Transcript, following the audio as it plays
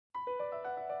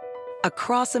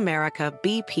Across America,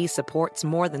 BP supports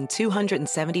more than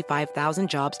 275,000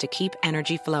 jobs to keep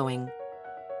energy flowing.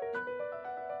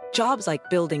 Jobs like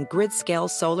building grid-scale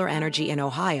solar energy in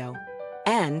Ohio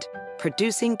and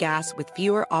producing gas with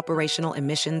fewer operational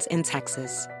emissions in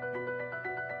Texas.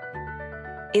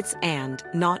 It's and,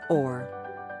 not or.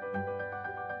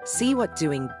 See what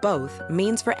doing both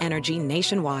means for energy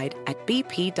nationwide at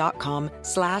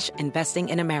bp.com/investing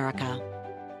in America.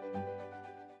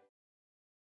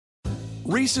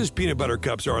 Reese's peanut butter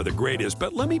cups are the greatest,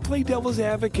 but let me play devil's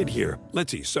advocate here.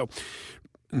 Let's see. So,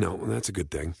 no, that's a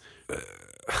good thing.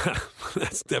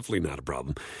 That's definitely not a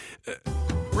problem.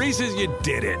 Reese's, you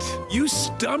did it. You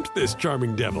stumped this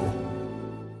charming devil.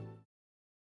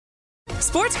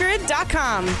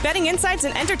 SportsGrid.com. Betting insights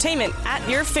and entertainment at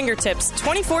your fingertips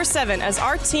 24/7 as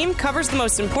our team covers the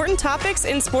most important topics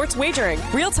in sports wagering.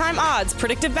 Real-time odds,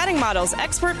 predictive betting models,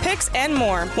 expert picks, and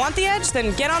more. Want the edge?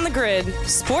 Then get on the grid.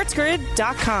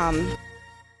 SportsGrid.com.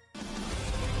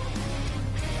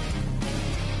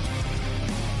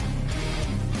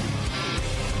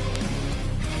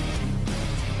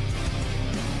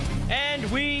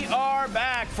 And we are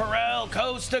back. Ferrall,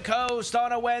 coast to coast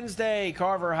on a Wednesday.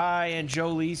 Carver High and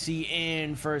Joe Lisi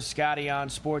in for Scotty on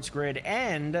Sports Grid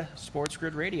and Sports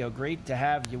Grid Radio. Great to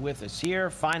have you with us here.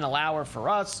 Final hour for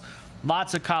us.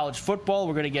 Lots of college football.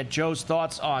 We're going to get Joe's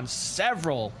thoughts on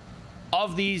several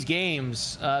of these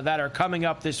games that are coming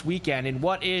up this weekend in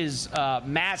what is a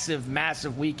massive,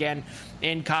 massive weekend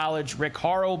in college. Rick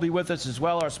Horrow will be with us as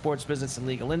well, our sports business and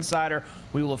legal insider.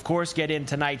 We will, of course, get in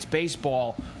tonight's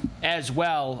baseball as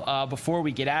well before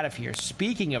we get out of here.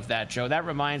 Speaking of that, Joe, that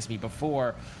reminds me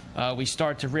before we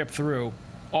start to rip through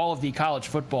all of the college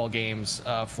football games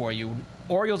for you.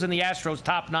 Orioles and the Astros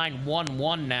top 9,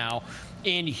 1-1 now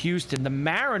in Houston. The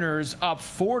Mariners up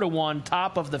 4-1,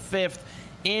 top of the fifth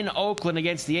in Oakland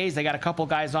against the A's. They got a couple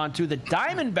guys on, too. The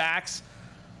Diamondbacks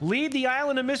lead the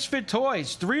Island of Misfit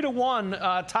Toys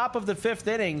 3-1, top of the fifth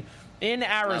inning in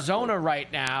Arizona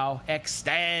right now.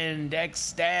 Extend.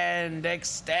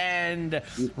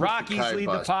 Rockies lead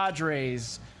the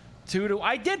Padres 2-2.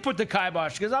 I did put the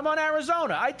kibosh because I'm on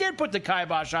Arizona. I did put the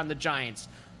kibosh on the Giants.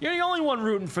 You're the only one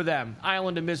rooting for them.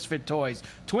 Island of Misfit Toys.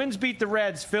 Twins beat the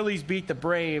Reds. Phillies beat the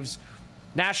Braves.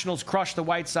 Nationals crushed the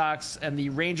White Sox, and the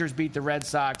Rangers beat the Red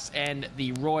Sox, and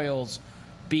the Royals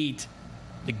beat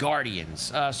the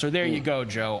Guardians. So there you go,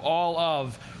 Joe. All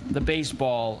of the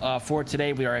baseball for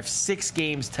today. We have 6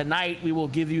 games tonight. We will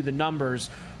give you the numbers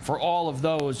for all of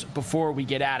those before we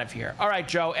get out of here. All right,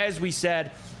 Joe, as we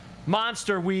said,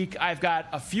 Monster Week. I've got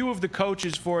a few of the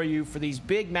coaches for you for these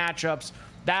big matchups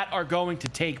that are going to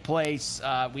take place.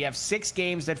 We have 6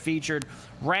 games that featured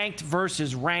ranked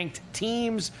versus ranked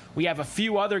teams. We have a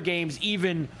few other games,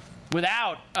 even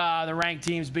without the ranked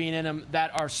teams being in them,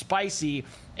 that are spicy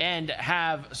and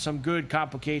have some good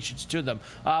complications to them.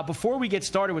 Before we get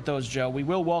started with those, Joe, we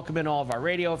will welcome in all of our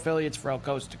radio affiliates for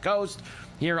Coast to Coast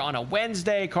here on a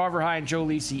Wednesday. Carver High and Joe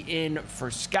Lisi in for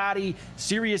Scotty.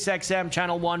 Sirius XM,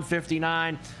 channel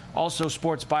 159. Also,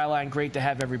 Sports Byline. Great to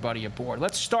have everybody aboard.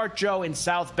 Let's start, Joe, in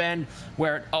South Bend,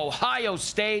 where Ohio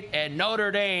State and Notre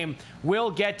Dame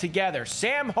will get together.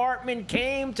 Sam Hartman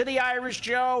came to the Irish,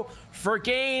 Joe, for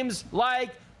games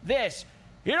like this.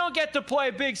 You don't get to play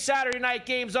big Saturday night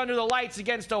games under the lights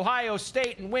against Ohio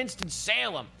State and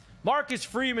Winston-Salem. Marcus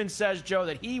Freeman says, Joe,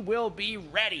 that he will be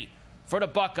ready for the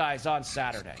Buckeyes on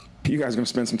Saturday. You guys are going to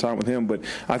spend some time with him, but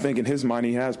I think in his mind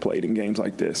he has played in games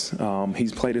like this.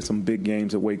 He's played in some big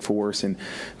games at Wake Forest, and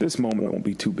this moment won't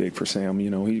be too big for Sam. You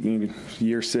know,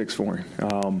 year 6 for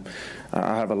him.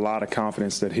 I have a lot of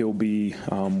confidence that he'll be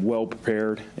well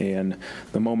prepared, and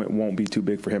the moment won't be too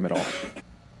big for him at all.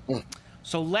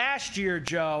 So last year,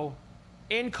 Joe,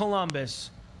 in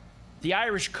Columbus, the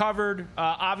Irish covered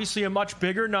obviously a much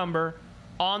bigger number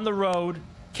on the road,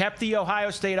 kept the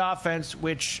Ohio State offense,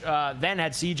 which then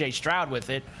had C.J. Stroud with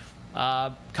it,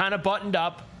 kind of buttoned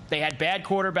up. They had bad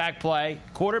quarterback play.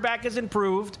 Quarterback has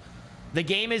improved. The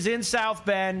game is in South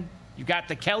Bend. You've got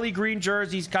the Kelly Green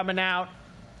jerseys coming out,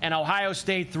 and Ohio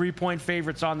State 3-point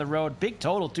favorites on the road. Big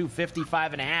total, too,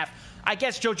 55.5. I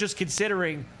guess, Joe, just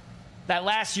considering that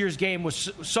last year's game was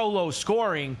so low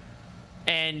scoring,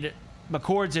 and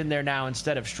McCord's in there now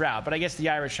instead of Stroud. But I guess the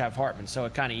Irish have Hartman, so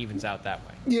it kind of evens out that way.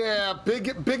 Yeah,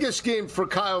 biggest game for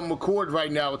Kyle McCord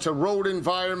right now. It's a road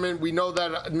environment. We know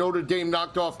that Notre Dame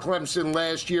knocked off Clemson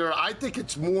last year. I think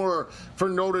it's more for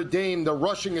Notre Dame, the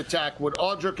rushing attack with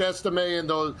Audric Estime and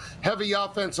the heavy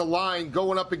offensive line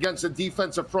going up against the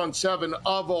defensive front seven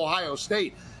of Ohio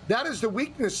State. that is the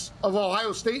weakness of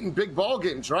Ohio State in big ball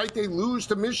games, right? They lose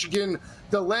to Michigan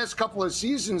the last couple of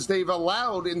seasons. They've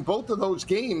allowed in both of those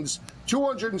games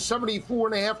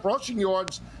 274.5 rushing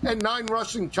yards and 9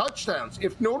 rushing touchdowns.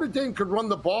 If Notre Dame could run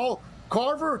the ball,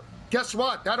 Carver, guess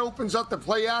what? That opens up the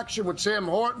play action with Sam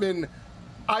Hartman.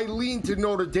 I lean to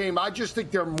Notre Dame. I just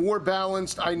think they're more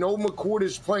balanced. I know McCourt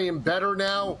is playing better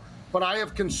now, but I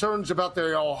have concerns about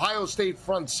their Ohio State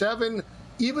front seven.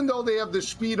 Even though they have the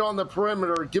speed on the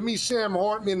perimeter, give me Sam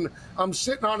Hartman. I'm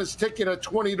sitting on his ticket at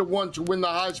 20-1 to win the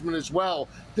Heisman as well.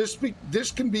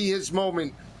 This can be his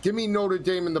moment. Give me Notre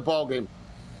Dame in the ballgame.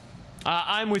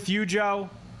 I'm with you, Joe,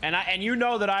 and you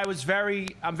know that I'm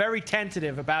very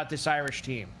tentative about this Irish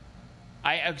team.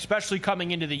 Especially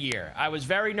coming into the year, I was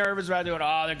very nervous about doing.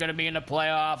 Oh, they're going to be in the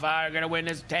playoff. They're going to win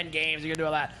this 10 games. They're going to do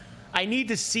all that. I need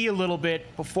to see a little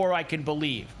bit before I can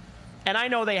believe. And I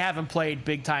know they haven't played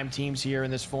big-time teams here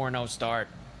in this 4-0 start.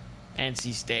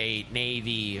 NC State,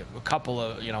 Navy, a couple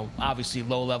of, obviously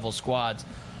low-level squads.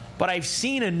 But I've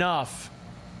seen enough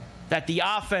that the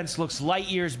offense looks light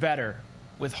years better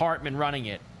with Hartman running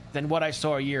it than what I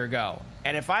saw a year ago.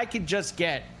 And if I could just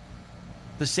get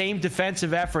the same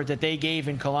defensive effort that they gave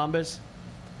in Columbus,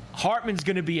 Hartman's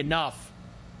going to be enough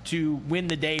to win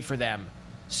the day for them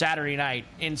Saturday night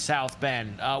in South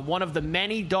Bend. One of the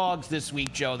many dogs this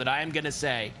week, Joe, that I am going to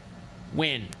say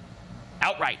win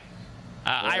outright.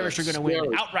 Irish are going to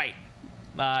win outright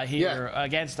here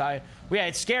against Yeah,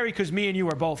 it's scary because me and you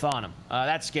are both on them.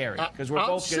 That's scary because we're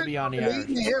both going to be on the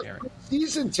Irish.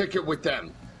 Season ticket with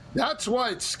them. That's why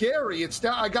it's scary.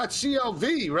 I got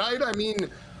CLV, right? I mean,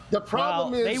 the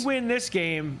problem is they win this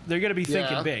game, they're going to be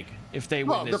thinking big. If they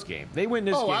win this game, they win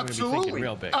this game, they're going to be thinking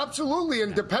real big. Absolutely,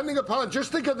 and depending upon,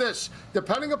 just think of this,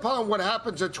 depending upon what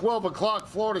happens at 12 o'clock,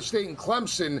 Florida State and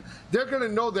Clemson, they're going to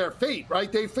know their fate,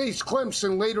 right? They face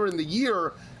Clemson later in the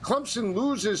year. Clemson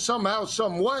loses somehow,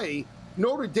 some way.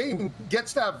 Notre Dame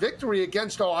gets that victory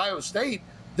against Ohio State.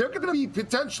 They're going to be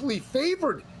potentially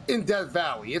favored in Death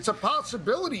Valley. It's a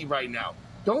possibility right now.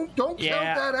 Don't count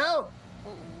that out.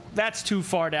 That's too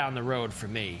far down the road for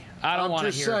me. I don't want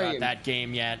to hear about that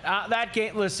game yet. That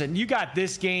game, listen, you got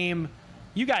this game.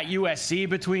 You got USC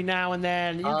between now and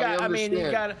then. You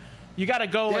got to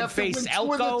go and face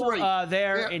Elko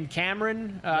in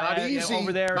Cameron. Not easy.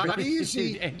 Over there. Not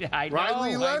easy. I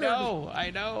know.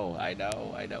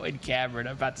 In Cameron.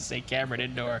 I'm about to say Cameron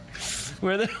Indoor,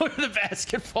 where the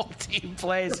basketball team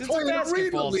plays. It's a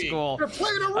basketball school. They're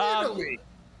playing Arena League.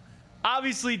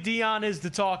 Obviously, Deion is the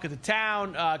talk of the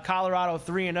town. Colorado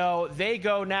 3-0. They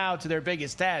go now to their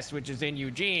biggest test, which is in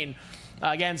Eugene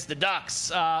against the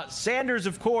Ducks. Sanders,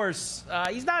 of course,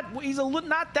 he's not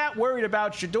that worried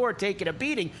about Shedeur taking a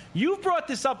beating. You've brought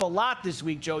this up a lot this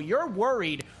week, Joe. You're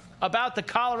worried about the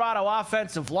Colorado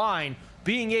offensive line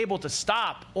being able to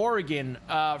stop Oregon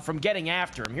from getting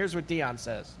after him. Here's what Deion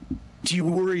says. Do you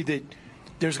worry that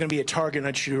there's going to be a target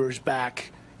on Shedeur's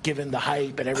back, given the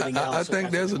hype and everything else? I think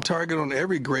there's a target on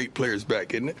every great player's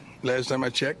back, isn't it? Last time I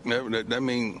checked.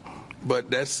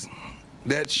 But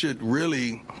that should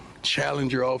really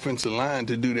challenge your offensive line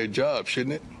to do their job,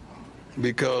 shouldn't it?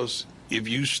 Because if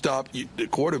you stop the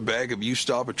quarterback, if you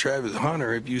stop a Travis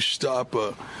Hunter, if you stop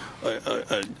a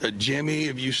Jimmy,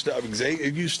 if you stop Xavier,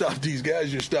 if you stop these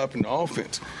guys, you're stopping the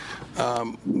offense.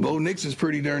 Bo Nix is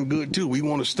pretty darn good too. We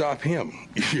want to stop him,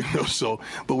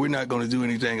 but we're not going to do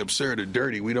anything absurd or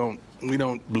dirty. We don't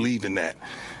believe in that.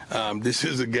 This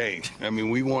is a game. I mean,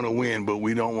 we want to win, but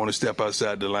we don't want to step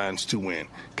outside the lines to win.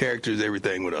 Character is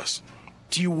everything with us.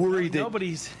 Do you worry that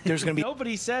there's going to be...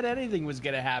 Nobody said anything was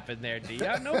going to happen there,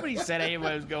 Deion. Nobody said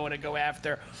anyone was going to go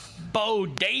after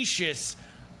Bodacious.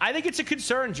 I think it's a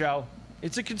concern, Joe.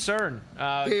 It's a concern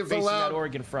facing that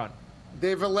Oregon front.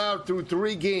 They've allowed through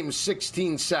 3 games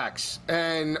 16 sacks,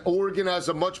 and Oregon has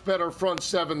a much better front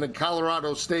seven than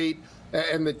Colorado State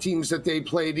and the teams that they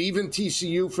played, even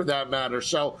TCU for that matter.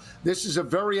 So this is a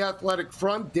very athletic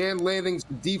front. Dan Lanning's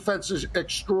defense is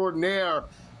extraordinaire.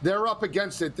 They're up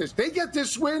against it. They get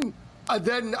this win,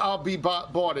 then I'll be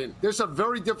bought in. This is a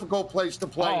very difficult place to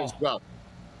play as well.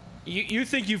 You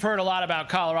think you've heard a lot about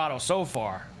Colorado so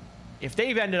far. If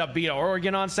they've ended up beating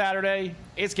Oregon on Saturday,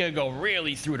 it's going to go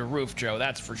really through the roof, Joe.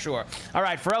 That's for sure. All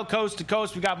right, Ferrall, Coast to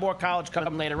Coast. We got more college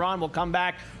coming later on. We'll come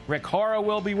back. Rick Horrow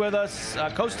will be with us.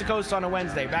 Coast to Coast on a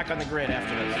Wednesday. Back on the grid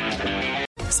after this.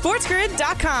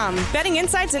 SportsGrid.com. Betting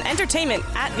insights and entertainment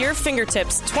at your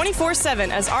fingertips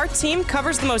 24/7 as our team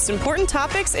covers the most important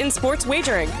topics in sports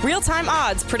wagering. Real-time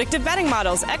odds, predictive betting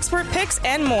models, expert picks,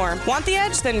 and more. Want the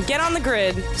edge? Then get on the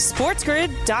grid.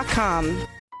 SportsGrid.com.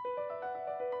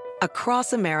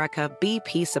 Across America,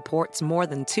 BP supports more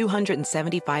than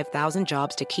 275,000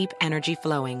 jobs to keep energy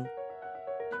flowing.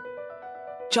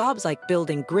 Jobs like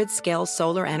building grid-scale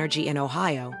solar energy in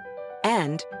Ohio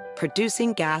and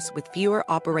producing gas with fewer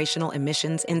operational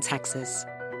emissions in Texas.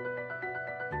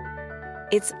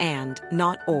 It's and,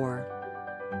 not or.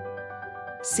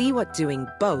 See what doing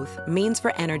both means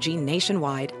for energy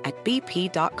nationwide at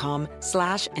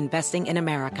bp.com/investing in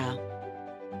America.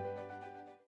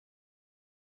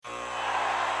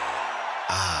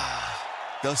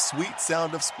 The sweet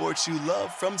sound of sports you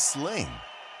love from Sling.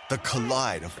 The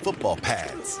collide of football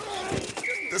pads.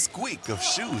 The squeak of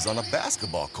shoes on a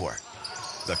basketball court.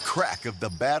 The crack of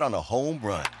the bat on a home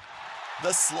run.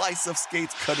 The slice of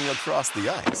skates cutting across the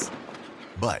ice.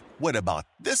 But what about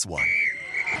this one?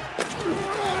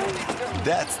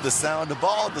 That's the sound of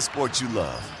all the sports you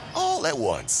love, all at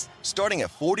once. Starting at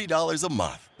 $40 a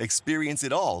month. Experience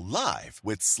it all live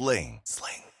with Sling.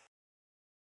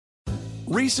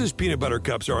 Reese's Peanut Butter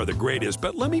Cups are the greatest,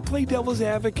 but let me play devil's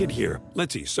advocate here.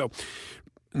 Let's see. So,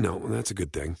 no, that's a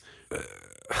good thing.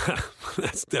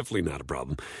 That's definitely not a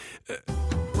problem.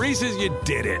 Reese's, you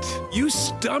did it. You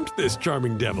stumped this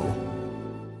charming devil.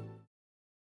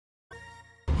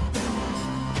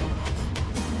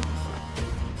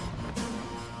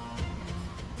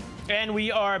 And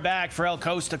we are back for El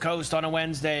Coast to Coast on a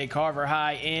Wednesday. Carver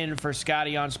High in for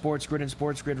Scotty on Sports Grid and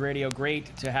Sports Grid Radio.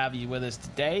 Great to have you with us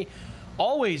today.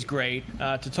 Always great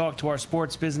to talk to our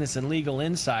sports business and legal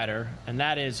insider, and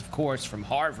that is, of course, from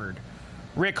Harvard,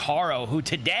 Rick Horrow, who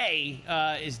today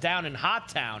is down in Hot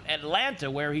Town, Atlanta,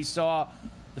 where he saw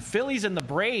the Phillies and the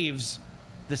Braves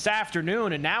this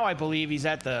afternoon, and now I believe he's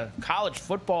at the College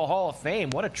Football Hall of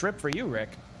Fame. What a trip for you, Rick.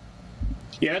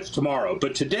 Yeah, it's tomorrow,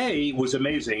 but today was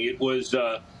amazing. It was,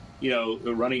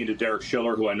 running into Derek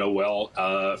Schiller, who I know well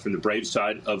from the Braves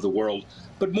side of the world,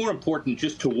 but more important,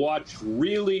 just to watch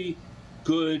really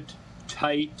good,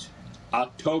 tight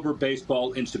October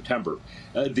baseball in September.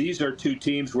 These are two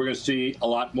teams we're going to see a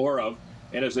lot more of.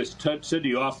 And as I said to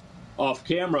you off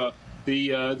camera,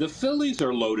 the Phillies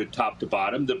are loaded top to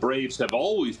bottom. The Braves have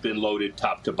always been loaded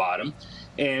top to bottom.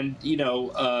 And, you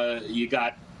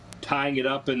got tying it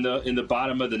up in the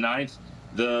bottom of the ninth,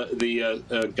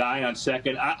 the guy on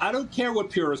second. I don't care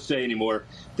what purists say anymore.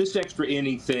 This extra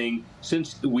inning thing,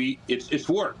 since it's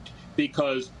worked.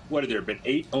 Because what have there been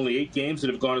only 8 games that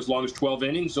have gone as long as 12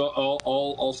 innings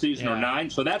all season, or 9?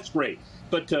 So that's great.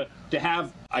 But to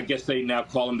have, I guess they now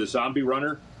call him the zombie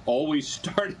runner, always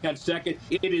starting on second,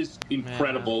 it is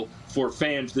incredible for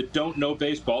fans that don't know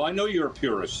baseball. I know you're a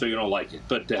purist, so you don't like it,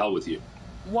 but to hell with you.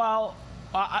 Well,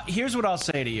 here's what I'll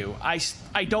say to you. I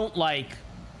don't like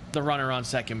the runner on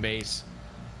second base.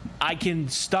 I can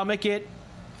stomach it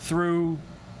through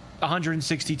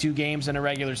 162 games in a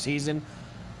regular season.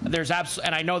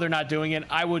 And I know they're not doing it.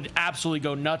 I would absolutely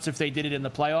go nuts if they did it in the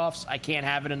playoffs. I can't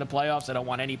have it in the playoffs. I don't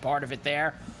want any part of it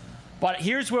there. But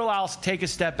here's where I'll take a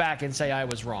step back and say I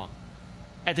was wrong.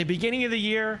 At the beginning of the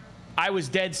year, I was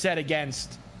dead set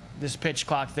against this pitch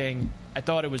clock thing. I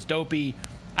thought it was dopey.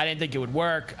 I didn't think it would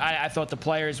work. I thought the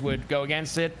players would go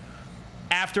against it.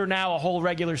 After now a whole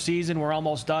regular season, we're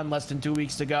almost done, less than 2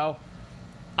 weeks to go.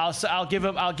 I'll give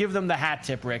them the hat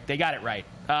tip, Rick. They got it right.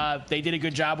 They did a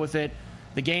good job with it.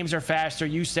 The games are faster.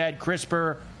 You said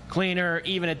crisper, cleaner,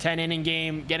 even a 10-inning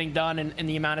game getting done in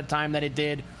the amount of time that it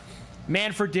did.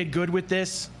 Manfred did good with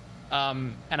this,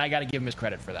 and I got to give him his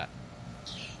credit for that.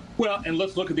 Well, and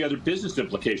let's look at the other business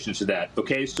implications of that.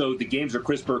 Okay, so the games are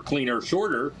crisper, cleaner,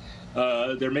 shorter.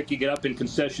 They're making it up in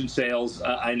concession sales.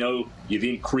 I know you've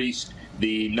increased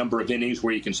the number of innings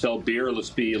where you can sell beer. Let's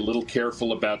be a little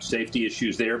careful about safety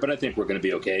issues there, but I think we're going to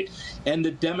be okay. And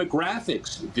the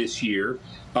demographics this year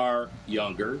are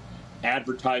younger.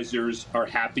 Advertisers are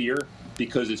happier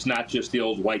because it's not just the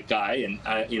old white guy. And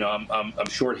I'm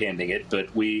shorthanding it,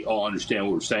 but we all understand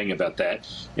what we're saying about that.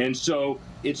 And so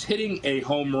it's hitting a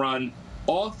home run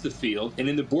off the field and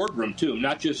in the boardroom too,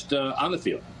 not just on the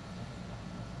field.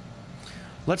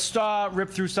 Let's rip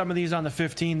through some of these on the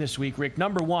 15 this week, Rick.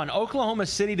 Number 1, Oklahoma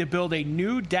City to build a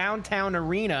new downtown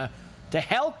arena to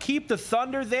help keep the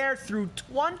Thunder there through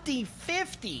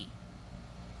 2050.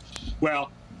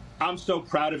 Well, I'm so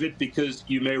proud of it because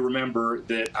you may remember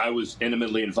that I was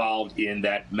intimately involved in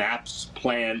that MAPS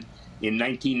plan in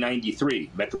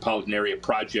 1993, Metropolitan Area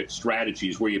Project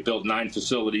Strategies, where you build 9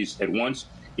 facilities at once,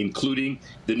 including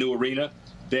the new arena.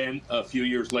 Then a few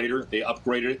years later, they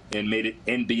upgraded it and made it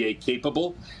NBA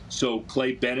capable. So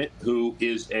Clay Bennett, who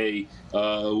is a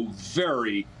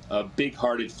very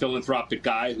big-hearted philanthropic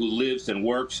guy who lives and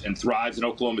works and thrives in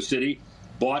Oklahoma City,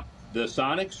 bought the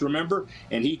Sonics, remember?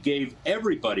 And he gave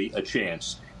everybody a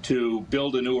chance to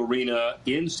build a new arena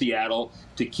in Seattle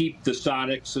to keep the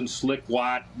Sonics and Slick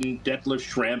Watt and Detlef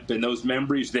Schrempf and those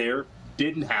memories there.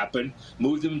 Didn't happen.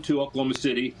 Moved them to Oklahoma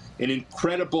City. An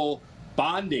incredible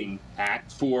bonding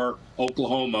act for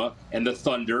Oklahoma and the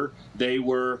Thunder. They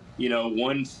were,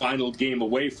 one final game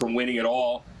away from winning it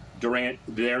all. Durant,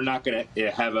 they're not going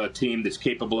to have a team that's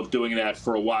capable of doing that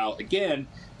for a while again.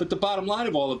 But the bottom line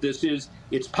of all of this is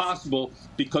it's possible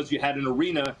because you had an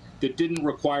arena that didn't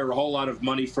require a whole lot of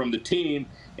money from the team,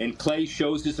 and Clay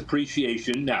shows his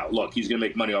appreciation. Now, look, he's going to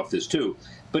make money off this too.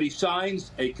 But he signs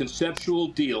a conceptual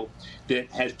deal that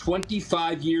has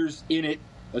 25 years in it,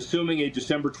 assuming a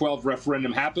December 12th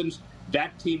referendum happens.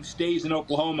 That team stays in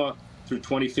Oklahoma through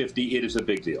 2050. It is a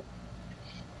big deal.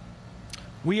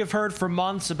 We have heard for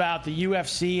months about the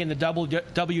UFC and the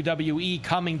WWE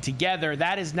coming together.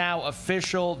 That is now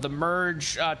official. The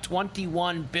merge,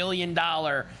 $21 billion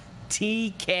TKO,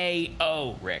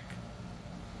 Rick.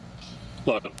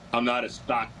 Look, I'm not a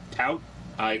stock tout.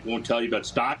 I won't tell you about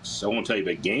stocks. I won't tell you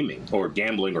about gaming or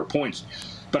gambling or points.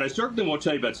 But I certainly won't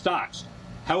tell you about stocks.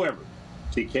 However,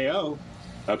 TKO.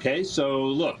 Okay, so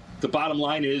look, the bottom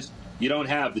line is you don't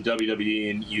have the WWE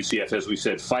and UCF, as we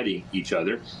said, fighting each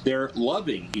other. They're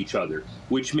loving each other,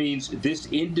 which means this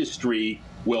industry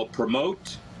will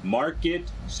promote, market,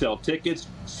 sell tickets,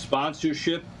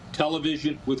 sponsorship,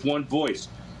 television with one voice.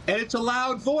 And it's a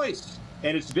loud voice.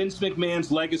 And it's Vince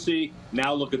McMahon's legacy.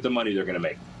 Now look at the money they're going to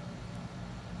make.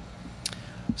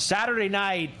 Saturday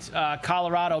night,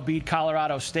 Colorado beat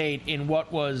Colorado State in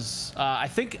what was, I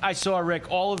think I saw,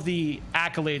 Rick, all of the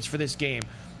accolades for this game.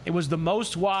 It was the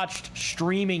most watched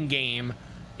streaming game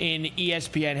in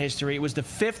ESPN history. It was the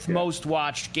fifth most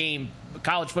watched game,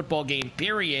 college football game,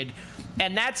 period.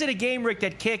 And that's in a game, Rick,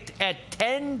 that kicked at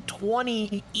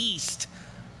 10:20 East.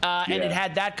 And it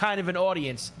had that kind of an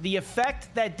audience. The effect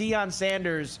that Deion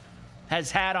Sanders has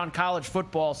had on college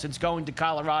football since going to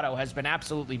Colorado has been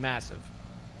absolutely massive.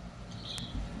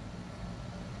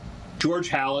 George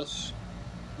Halas,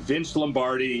 Vince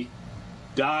Lombardi,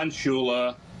 Don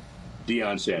Shula,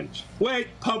 Deion Sanders. Wait,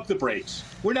 pump the brakes.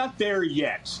 We're not there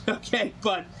yet, okay?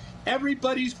 But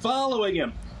everybody's following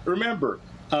him. Remember,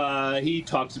 he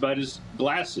talks about his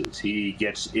glasses. He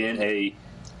gets in a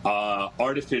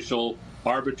artificial,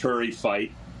 arbitrary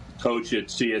fight, coach at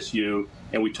CSU,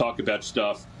 and we talk about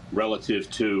stuff relative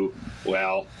to,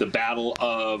 well, the battle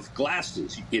of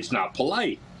glasses. It's not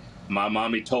polite. My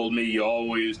mommy told me you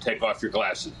always take off your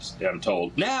glasses, I'm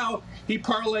told. Now he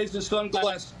parlays the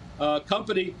sunglass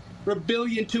company for $1.2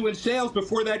 billion in sales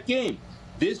before that game.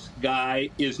 This guy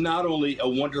is not only a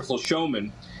wonderful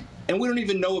showman, and we don't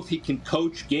even know if he can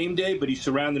coach game day, but he's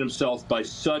surrounded himself by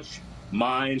such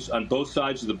minds on both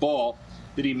sides of the ball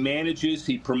that he manages,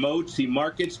 he promotes, he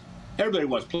markets. Everybody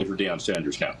wants to play for Deion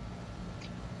Sanders now.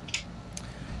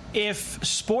 If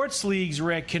sports leagues,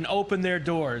 Rick, can open their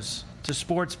doors to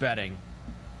sports betting,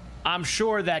 I'm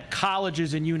sure that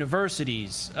colleges and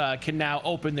universities can now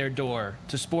open their door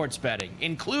to sports betting,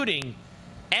 including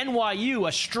NYU,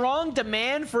 a strong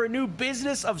demand for a new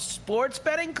business of sports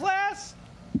betting class?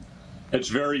 It's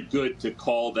very good to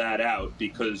call that out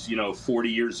because, 40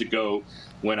 years ago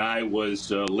when I was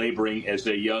laboring as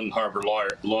a young Harvard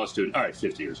law student, all right,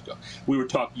 50 years ago, we were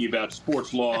talking about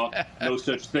sports law, no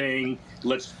such thing,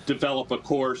 let's develop a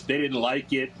course. They didn't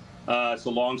like it. It's a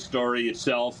long story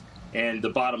itself. And the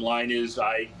bottom line is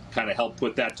I kind of helped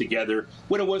put that together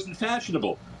when it wasn't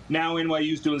fashionable. Now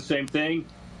NYU's doing the same thing,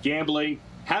 gambling,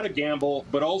 how to gamble,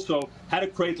 but also how to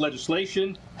create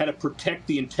legislation, how to protect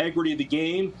the integrity of the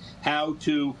game, how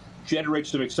to generate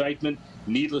some excitement.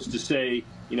 Needless to say,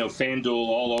 FanDuel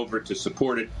all over to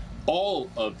support it. All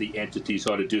of the entities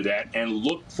ought to do that and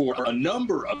look for a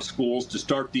number of schools to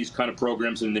start these kind of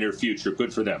programs in the near future.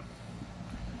 Good for them.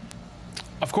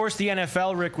 Of course, the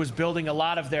NFL, Rick, was building a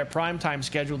lot of their primetime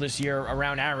schedule this year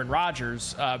around Aaron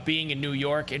Rodgers being in New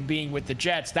York and being with the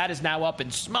Jets. That is now up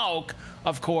in smoke,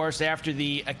 of course, after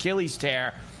the Achilles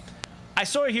tear. I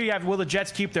saw here you have, will the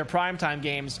Jets keep their primetime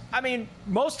games? I mean,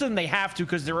 most of them they have to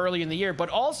because they're early in the year. But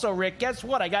also, Rick, guess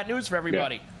what? I got news for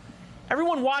everybody. Yeah.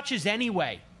 Everyone watches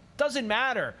anyway. Doesn't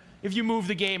matter if you move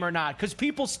the game or not because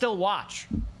people still watch.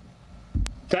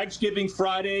 Thanksgiving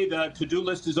Friday, the to-do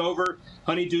list is over.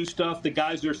 Honeydew stuff. The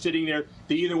guys are sitting there.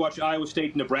 They either watch Iowa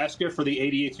State, Nebraska for the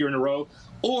 88th year in a row,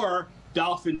 or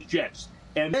Dolphins Jets.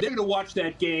 And they're going to watch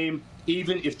that game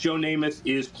even if Joe Namath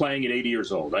is playing at 80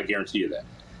 years old. I guarantee you that.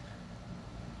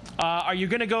 Are you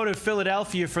going to go to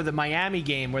Philadelphia for the Miami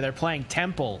game where they're playing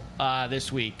Temple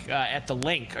this week at the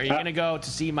Link? Are you going to go to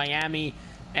see Miami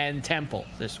and Temple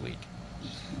this week?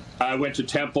 I went to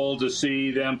Temple to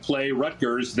see them play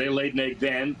Rutgers. They laid an egg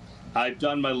then. I've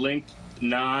done my Link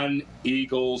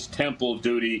non-Eagles Temple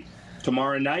duty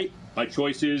tomorrow night. My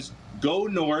choice is go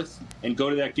north and go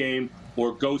to that game,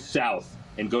 or go south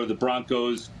and go to the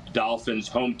Broncos-Dolphins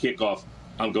home kickoff.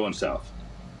 I'm going south.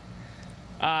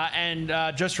 And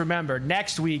just remember,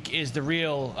 next week is the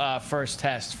real first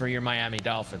test for your Miami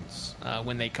Dolphins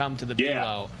when they come to the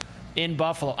Below in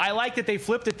Buffalo. I like that they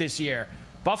flipped it this year.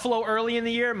 Buffalo early in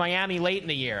the year, Miami late in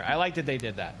the year. I like that they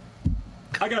did that.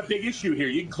 I got a big issue here.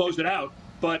 You can close it out,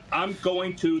 but I'm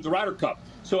going to the Ryder Cup.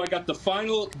 So I got the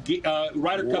final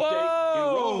Ryder Cup day in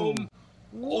Rome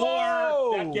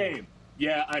or that game.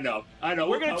 Yeah, I know.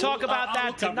 We're going to talk about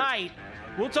that tonight.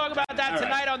 We'll talk about that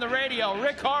tonight on the radio.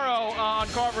 Rick Horrow on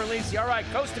Carver and Joe. All right,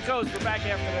 coast to coast. We're back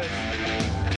after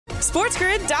this.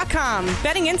 SportsGrid.com.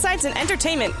 Betting insights and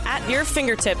entertainment at your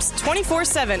fingertips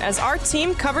 24/7 as our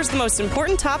team covers the most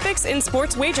important topics in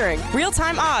sports wagering.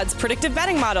 Real-time odds, predictive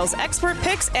betting models, expert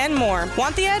picks, and more.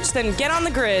 Want the edge? Then get on the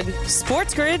grid.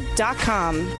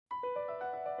 SportsGrid.com.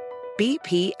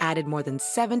 BP added more than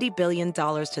 $70 billion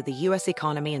to the U.S.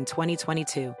 economy in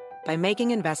 2022 by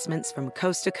making investments from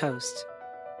coast to coast.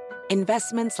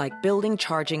 Investments like building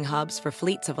charging hubs for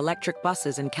fleets of electric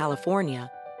buses in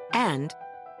California and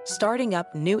starting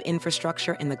up new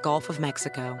infrastructure in the Gulf of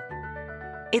Mexico.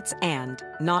 It's and,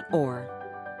 not or.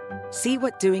 See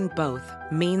what doing both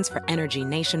means for energy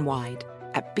nationwide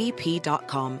at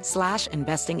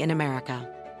bp.com/investing in America.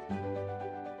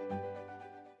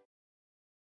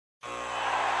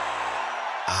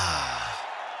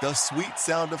 The sweet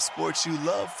sound of sports you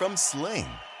love from Sling.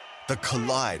 The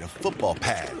collide of football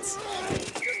pads.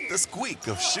 The squeak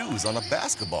of shoes on a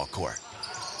basketball court.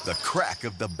 The crack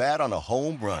of the bat on a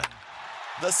home run.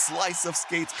 The slice of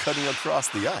skates cutting across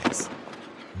the ice.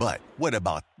 But what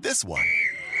about this one?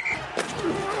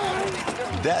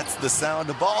 That's the sound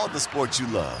of all the sports you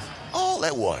love, all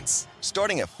at once.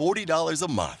 Starting at $40 a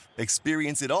month.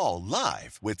 Experience it all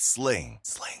live with Sling.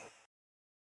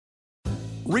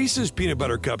 Reese's Peanut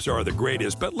Butter Cups are the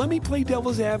greatest, but let me play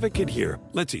devil's advocate here.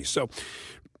 Let's see. So,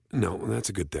 no, that's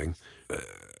a good thing.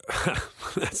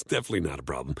 That's definitely not a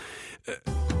problem.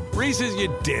 Reese's,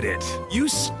 you did it. You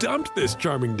stumped this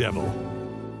charming devil.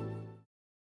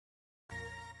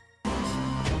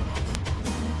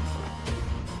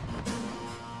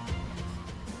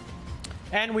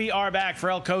 And we are back for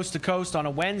El Coast to Coast on a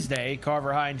Wednesday.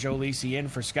 Carver High and Joe Lisi in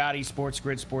for Scotty, Sports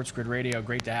Grid Radio.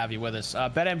 Great to have you with us.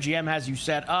 BetMGM has you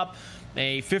set up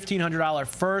a $1,500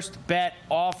 first bet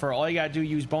offer. All you got to do,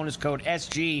 use bonus code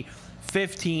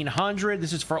SG1500.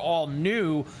 This is for all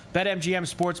new BetMGM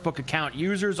Sportsbook account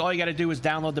users. All you got to do is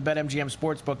download the BetMGM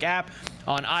Sportsbook app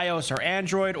on iOS or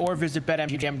Android, or visit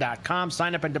BetMGM.com.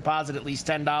 Sign up and deposit at least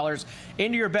 $10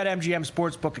 into your BetMGM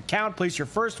Sportsbook account. Place your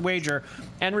first wager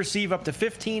and receive up to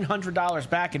 $1,500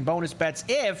 back in bonus bets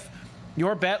if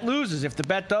your bet loses. If the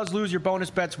bet does lose, your bonus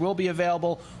bets will be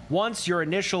available once your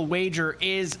initial wager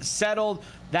is settled.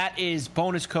 That is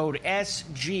bonus code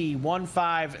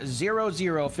SG1500,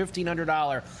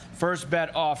 $1,500 first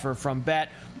bet offer from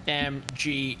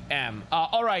BetMGM.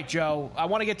 All right, Joe, I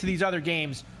want to get to these other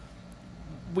games.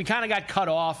 We kind of got cut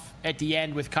off at the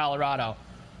end with Colorado.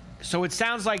 So it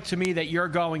sounds like to me that you're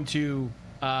going to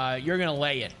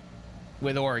lay it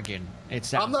with Oregon.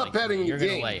 I'm not betting the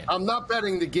game. I'm not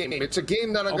betting the game. It's a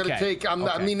game that I'm going to take.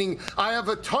 Meaning I have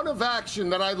a ton of action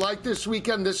that I like this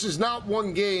weekend. This is not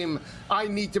one game I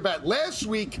need to bet. Last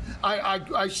week,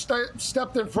 I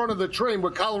stepped in front of the train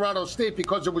with Colorado State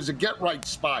because it was a get-right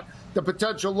spot. The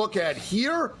potential look at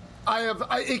here,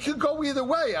 it could go either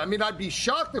way. I mean, I'd be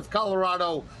shocked if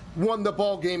Colorado won the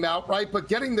ball game outright, but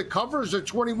getting the cover as a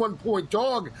 21-point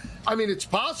dog, I mean, it's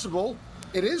possible.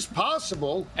 It is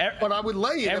possible, but I would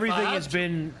lay it. Everything has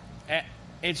been,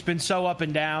 it's been so up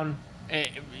and down.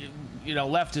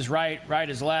 Left is right, right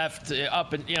is left,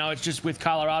 up and it's just with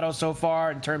Colorado so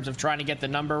far in terms of trying to get the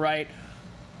number right.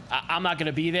 I'm not going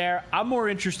to be there. I'm more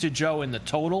interested, Joe, in the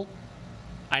total.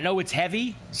 I know it's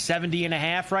heavy,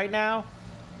 70.5 right now,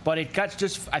 but it got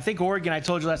just. I think Oregon. I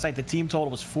told you last night the team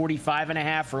total was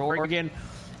 45.5 for Oregon.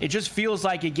 It just feels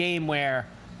like a game where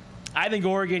I think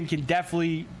Oregon can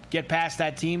definitely get past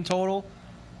that team total,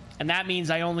 and that means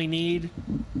I only need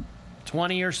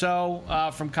 20 or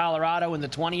so from Colorado in the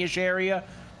 20-ish area,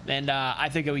 and I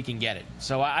think that we can get it.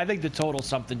 So I think the total's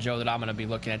something, Joe, that I'm going to be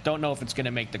looking at. Don't know if it's going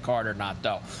to make the card or not,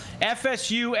 though.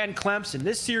 FSU and Clemson.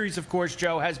 This series, of course,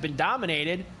 Joe, has been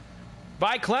dominated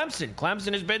by Clemson.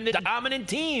 Clemson has been the dominant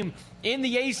team in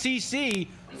the ACC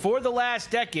for the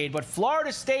last decade, but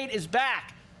Florida State is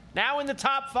back. Now in the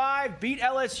top 5, beat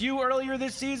LSU earlier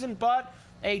this season, but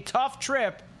a tough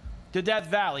trip to Death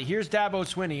Valley. Here's Dabo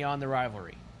Swinney on the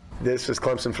rivalry. this is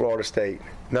Clemson, Florida State.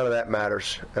 None of that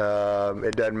matters.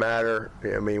 It doesn't matter,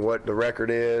 I mean, what the record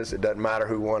is. It doesn't matter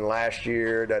who won last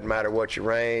year. It doesn't matter what you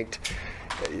ranked.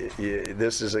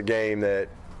 This is a game that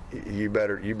you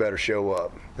better show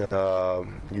up.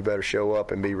 You better show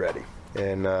up and be ready.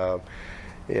 And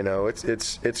you know,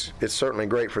 it's certainly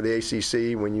great for the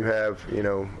ACC when you have, you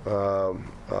know,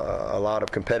 a lot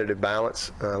of competitive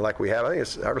balance like we have. I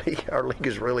think our league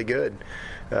is really good.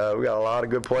 We got a lot of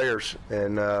good players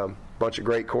and a bunch of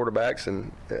great quarterbacks,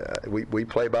 and we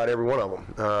play about every one of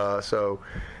them. So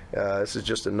this is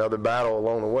just another battle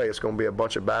along the way. It's going to be a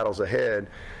bunch of battles ahead.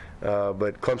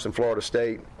 But Clemson, Florida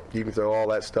State, you can throw all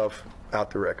that stuff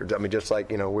out the records. I mean, just like,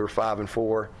 you know, we were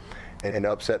 5-4 and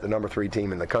upset the number 3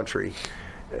 team in the country.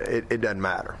 It doesn't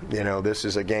matter. You know, this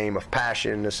is a game of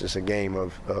passion. This is a game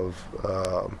of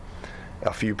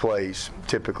a few plays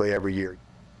typically every year.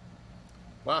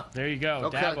 Wow. There you go.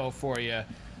 Okay. Dabo for you.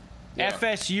 Yeah.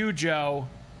 FSU, Joe,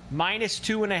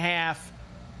 -2.5,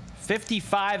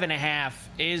 55.5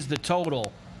 is the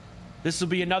total. This will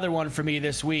be another one for me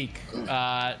this week.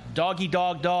 Doggy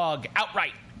dog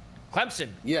outright. Clemson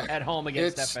at home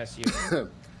against FSU.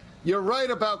 You're right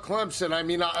about Clemson. I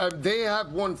mean, they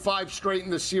have won 5 straight in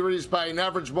the series by an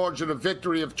average margin of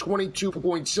victory of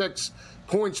 22.6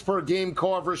 points per game.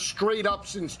 Carver, straight up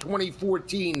since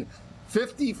 2014,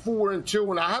 54-2.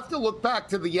 And I have to look back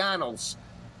to the annals.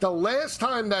 The last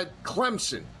time that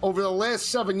Clemson, over the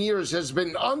last 7 years, has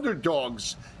been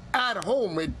underdogs at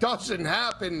home, it doesn't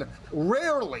happen.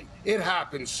 Rarely it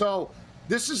happens. So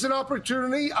this is an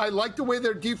opportunity. I like the way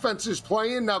their defense is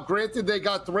playing. Now, granted, they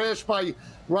got thrashed by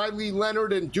Riley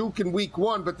Leonard and Duke in week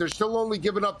 1, but they're still only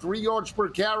giving up 3 yards per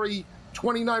carry,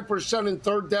 29% in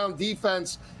third down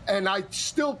defense. And I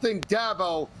still think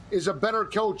Dabo is a better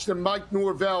coach than Mike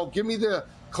Norvell. Give me the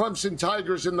Clemson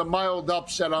Tigers in the mild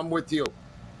upset. I'm with you.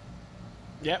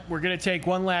 Yep, we're going to take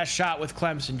one last shot with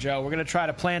Clemson, Joe. We're going to try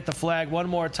to plant the flag one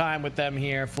more time with them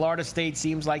here. Florida State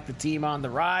seems like the team on the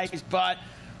rise, but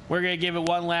we're going to give it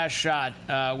one last shot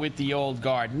with the old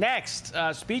guard. Next,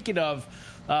 speaking of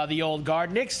the old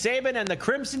guard, Nick Saban and the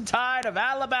Crimson Tide of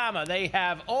Alabama. They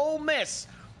have Ole Miss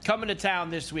coming to town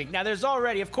this week. Now, there's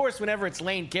already, of course, whenever it's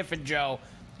Lane Kiffin, Joe,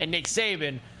 and Nick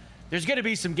Saban, there's going to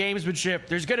be some gamesmanship.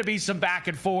 There's going to be some back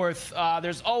and forth.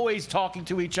 There's always talking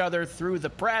to each other through the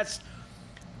press.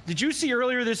 Did you see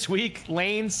earlier this week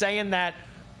Lane saying that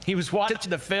he was watching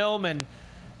the film and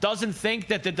doesn't think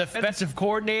that the defensive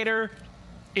coordinator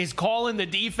is calling the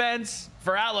defense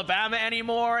for Alabama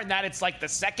anymore, and that it's like the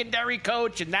secondary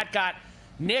coach, and that got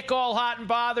Nick all hot and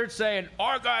bothered, saying,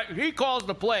 our guy, he calls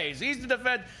the plays. He's the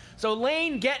defense. So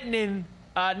Lane getting in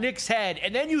Nick's head,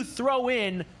 and then you throw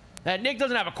in that Nick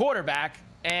doesn't have a quarterback,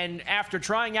 and after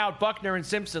trying out Buckner and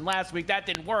Simpson last week, that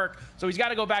didn't work, so he's got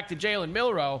to go back to Jalen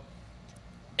Milroe.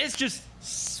 It just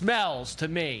smells to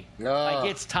me like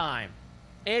it's time.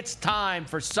 It's time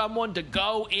for someone to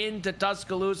go into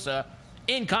Tuscaloosa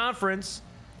in conference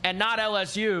and not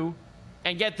LSU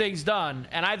and get things done.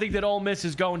 And I think that Ole Miss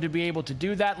is going to be able to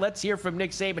do that. Let's hear from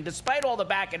Nick Saban. Despite all the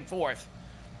back and forth,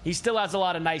 he still has a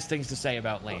lot of nice things to say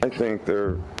about Lane. I think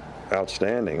they're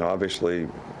outstanding. Obviously,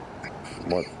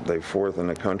 they 4th in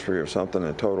the country or something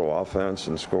in total offense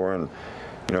and scoring,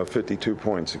 52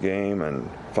 points a game and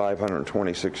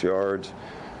 526 yards.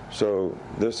 So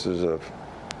this is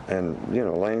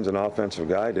Lane's an offensive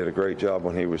guy, did a great job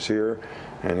when he was here,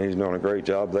 and he's doing a great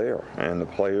job there. And the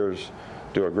players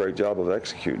do a great job of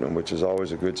executing, which is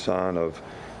always a good sign of,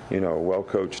 a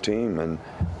well-coached team. And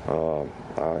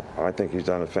I think he's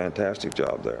done a fantastic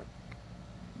job there.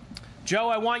 Joe,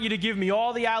 I want you to give me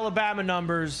all the Alabama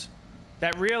numbers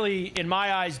that really, in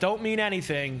my eyes, don't mean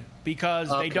anything because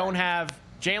they don't have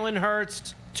Jalen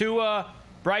Hurts, Tua,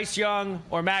 Bryce Young,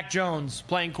 or Mac Jones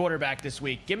playing quarterback this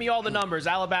week. Give me all the numbers.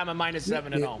 Alabama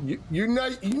 -7 at home. You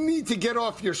need to get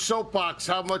off your soapbox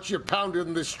how much you're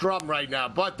pounding this drum right now,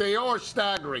 but they are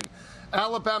staggering.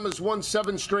 Alabama's won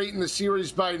 7 straight in the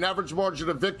series by an average margin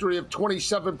of victory of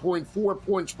 27.4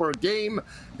 points per game.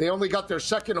 They only got their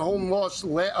second home loss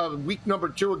week number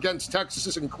 2 against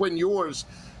Texas and Quinn Ewers.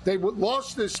 They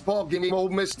lost this ball game. Ole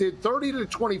Miss did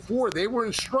 30-24. They were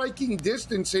in striking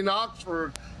distance in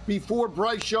Oxford before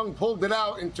Bryce Young pulled it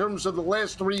out in terms of the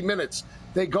last 3 minutes.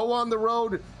 They go on the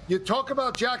road. You talk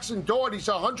about Jackson Dart. He's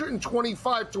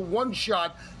 125 to 1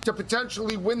 shot to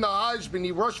potentially win the Heisman.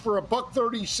 He rushed for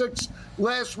 $136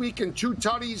 last week and 2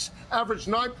 tutties, averaged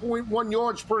 9.1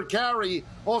 yards per carry,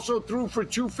 also threw for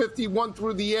 251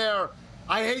 through the air.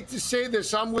 I hate to say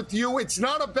this. I'm with you. It's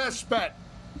not a best bet.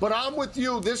 But I'm with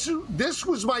you. This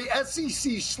was my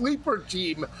SEC sleeper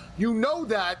team. You know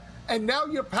that. and now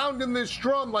you're pounding this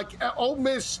drum like Ole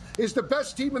Miss is the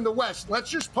best team in the West. Let's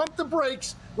just pump the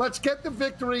brakes. Let's get the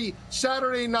victory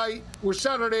Saturday night or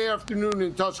Saturday afternoon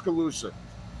in Tuscaloosa.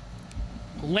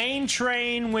 Lane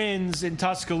Train wins in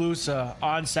Tuscaloosa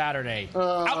on Saturday.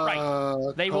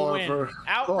 Outright. They will win.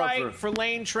 Outright for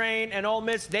Lane Train and Ole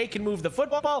Miss. They can move the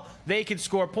football. They can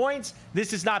score points.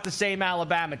 This is not the same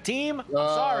Alabama team.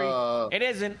 Sorry. It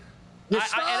isn't.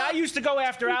 I used to go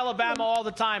after Alabama all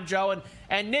the time, Joe,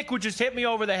 and Nick would just hit me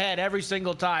over the head every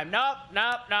single time. Nope,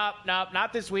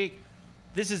 not this week.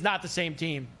 This is not the same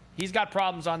team. He's got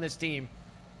problems on this team,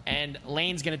 and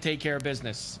Lane's going to take care of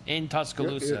business in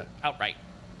Tuscaloosa outright.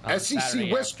 SEC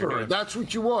Saturday Whisperer. afternoon. That's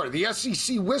what you are, the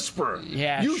SEC Whisperer.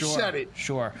 Yeah, you sure, said it.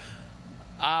 Sure.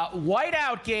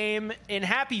 Whiteout game in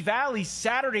Happy Valley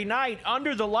Saturday night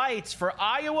under the lights for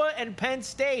Iowa and Penn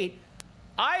State.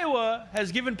 Iowa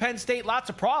has given Penn State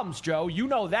lots of problems, Joe. You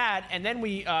know that. And then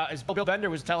we, as Bill Bender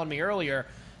was telling me earlier,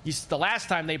 the last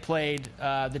time they played,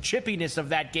 the chippiness of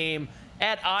that game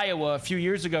at Iowa a few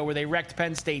years ago where they wrecked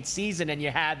Penn State's season, and you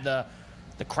had the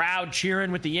crowd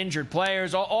cheering with the injured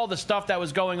players, all the stuff that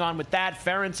was going on with that,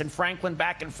 Ferentz and Franklin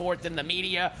back and forth in the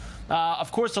media.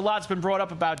 Of course, a lot's been brought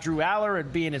up about Drew Aller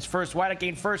and being his first whiteout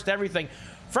game, first everything.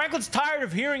 Franklin's tired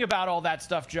of hearing about all that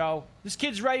stuff, Joe. This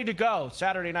kid's ready to go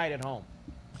Saturday night at home.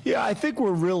 Yeah, I think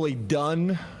we're really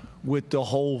done with the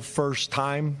whole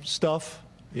first-time stuff,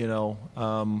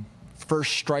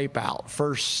 first stripe out,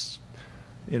 first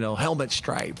helmet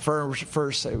stripe,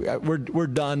 first. We're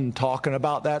done talking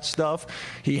about that stuff.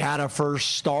 He had a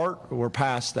first start. We're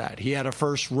past that. He had a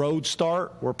first road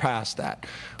start. We're past that.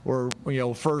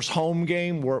 First home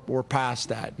game. We're past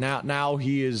that. Now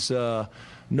he is no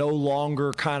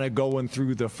longer kind of going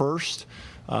through the first.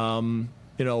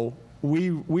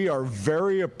 We are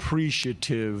very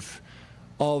appreciative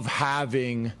of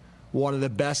having one of the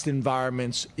best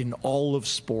environments in all of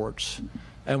sports.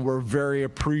 And we're very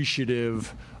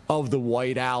appreciative of the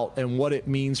whiteout and what it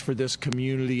means for this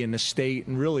community and the state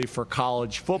and really for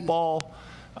college football.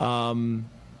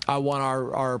 I want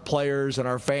our players and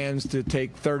our fans to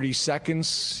take 30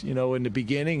 seconds, in the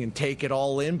beginning and take it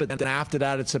all in. But then after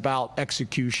that, it's about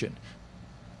execution.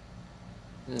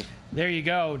 There you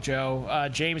go, Joe.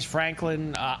 James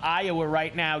Franklin, Iowa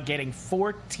right now getting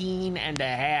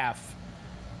 14.5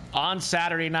 on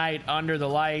Saturday night under the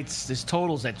lights. This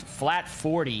total's at flat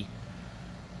 40.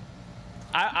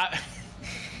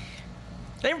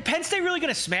 Penn State really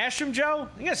going to smash him, Joe?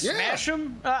 They're going to smash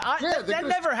him? That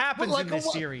never happens in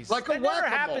this series. That never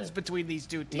happens between these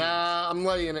two teams. Nah, I'm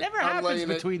laying it. Never happens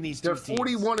between these two teams.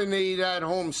 They're 41-8 at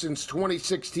home since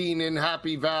 2016 in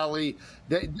Happy Valley.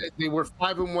 They were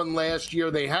 5-1 last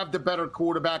year. They have the better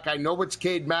quarterback. I know it's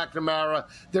Cade McNamara.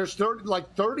 There's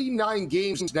 39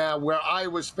 games now where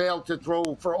Iowa's failed to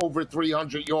throw for over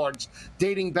 300 yards,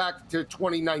 dating back to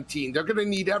 2019. They're going to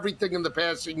need everything in the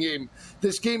passing game.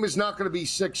 This game is not going to be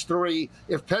 6-3.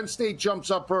 If Penn State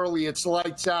jumps up early, it's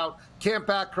lights out. Can't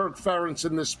back Kirk Ferentz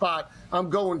in this spot.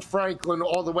 I'm going Franklin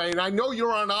all the way. And I know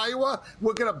you're on Iowa.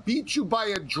 We're going to beat you by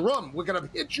a drum. We're going to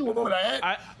hit you over the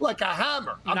head like a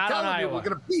hammer. I'm telling you, we're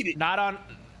going to beat it. Not on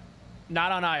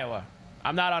Iowa.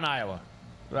 I'm not on Iowa.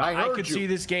 I could see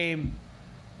this game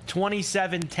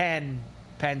 27-10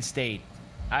 Penn State.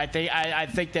 I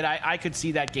think that I could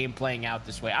see that game playing out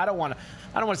this way. I don't want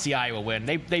to see Iowa win.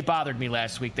 They bothered me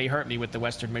last week. They hurt me with the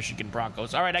Western Michigan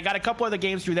Broncos. All right, I got a couple other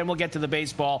games through, then we'll get to the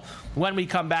baseball when we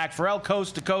come back. Ferrall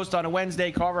Coast to Coast on a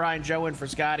Wednesday. Carver and Joe in for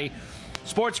Scotty.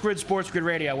 Sports Grid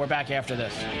Radio. We're back after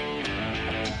this.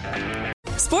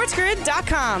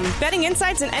 SportsGrid.com. Betting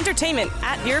insights and entertainment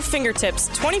at your fingertips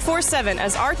 24/7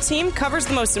 as our team covers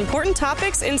the most important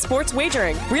topics in sports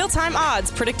wagering. Real-time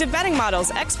odds, predictive betting models,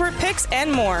 expert picks,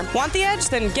 and more. Want the edge?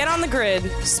 Then get on the grid.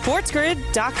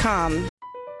 SportsGrid.com.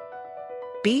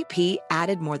 BP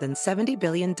added more than $70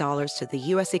 billion to the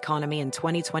U.S. economy in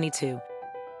 2022.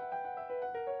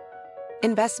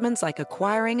 Investments like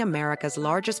acquiring America's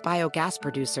largest biogas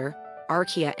producer,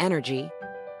 Archaea Energy,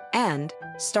 and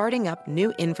starting up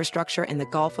new infrastructure in the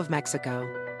Gulf of Mexico.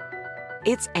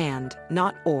 It's and,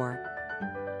 not or.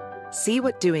 See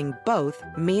what doing both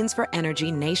means for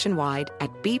energy nationwide at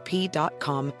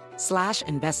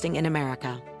bp.com/investing in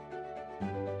America.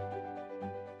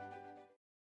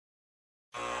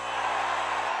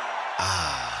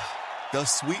 The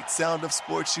sweet sound of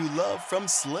sports you love from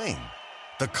Sling.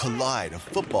 The collide of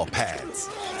football pads.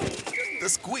 The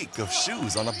squeak of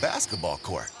shoes on a basketball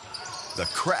court. The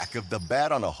crack of the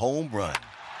bat on a home run.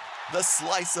 The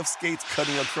slice of skates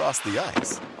cutting across the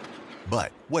ice.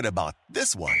 But what about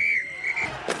this one?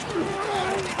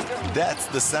 That's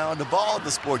the sound of all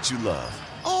the sports you love.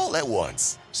 All all at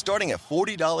once. Starting at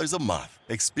 $40 a month.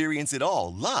 Experience it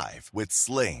all live with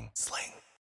Sling.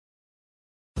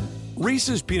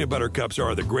 Reese's peanut butter cups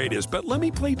are the greatest, but let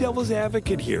me play devil's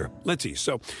advocate here. Let's see.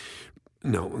 So,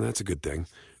 no, that's a good thing.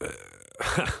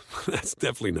 That's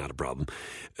definitely not a problem.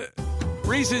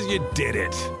 Reese's, you did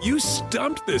it. You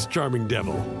stumped this charming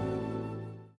devil.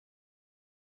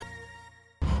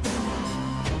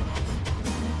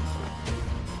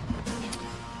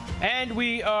 And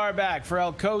we are back for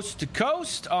El Coast to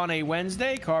Coast on a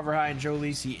Wednesday. Carver High and Joe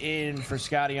Lisi in for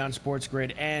Scotty on Sports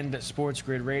Grid and Sports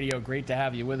Grid Radio. Great to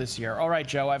have you with us here. All right,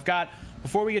 Joe,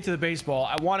 before we get to the baseball,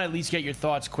 I want to at least get your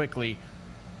thoughts quickly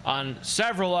on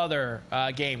several other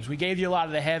games. We gave you a lot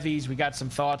of the heavies. We got some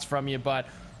thoughts from you, but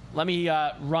let me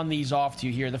run these off to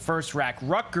you here. The first rack,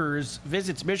 Rutgers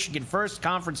visits Michigan. First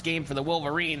conference game for the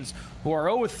Wolverines, who are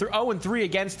 0-3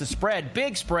 against the spread.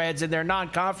 Big spreads in their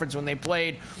non-conference when they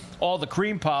played all the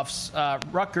cream puffs.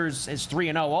 Rutgers is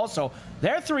 3-0 also.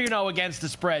 They're 3-0 against the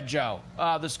spread, Joe,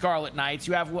 the Scarlet Knights.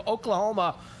 You have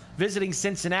Oklahoma visiting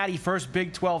Cincinnati, first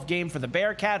Big 12 game for the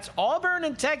Bearcats. Auburn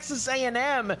and Texas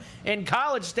A&M in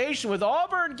College Station, with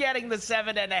Auburn getting the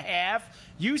 7.5.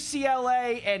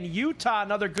 UCLA and Utah,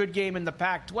 another good game in the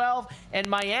Pac-12. And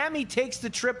Miami takes the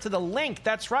trip to the Link.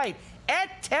 That's right,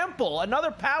 at Temple, another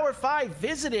Power 5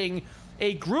 visiting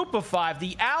a Group of 5,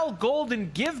 the Al Golden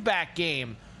Give-Back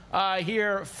game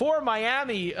here for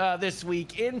Miami this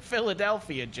week in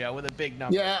Philadelphia, Joe, with a big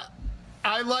number. Yeah.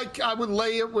 I would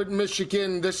lay it with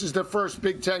Michigan. This is the first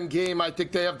Big Ten game. I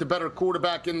think they have the better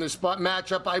quarterback in this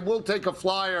matchup. I will take a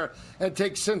flyer and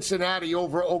take Cincinnati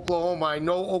over Oklahoma. I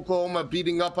know Oklahoma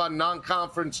beating up on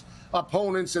non-conference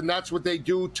opponents, and that's what they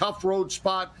do. Tough road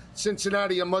spot.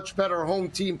 Cincinnati, a much better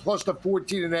home team, plus the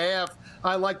 14.5.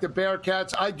 I like the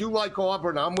Bearcats. I do like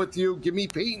Auburn. I'm with you. Give me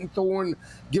Peyton Thorne.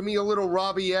 Give me a little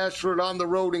Robbie Ashford on the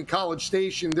road in College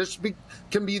Station. This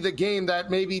can be the game that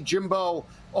maybe Jimbo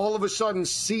all of a sudden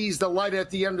sees the light at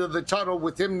the end of the tunnel,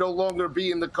 with him no longer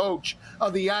being the coach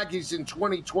of the Aggies in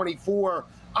 2024.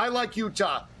 I like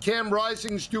Utah. Cam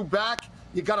Rising's due back.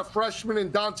 You got a freshman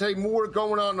in Dante Moore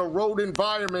going on a road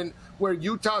environment where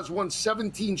Utah's won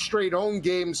 17 straight home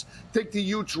games. Think the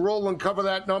Utes roll and cover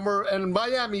that number. And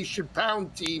Miami should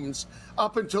pound teams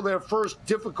up until their first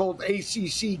difficult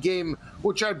ACC game,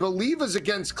 which I believe is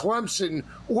against Clemson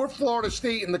or Florida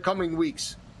State in the coming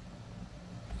weeks.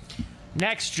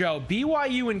 Next, Joe,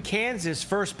 BYU and Kansas,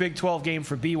 first Big 12 game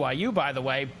for BYU, by the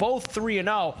way, both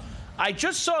 3-0. I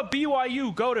just saw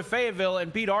BYU go to Fayetteville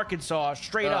and beat Arkansas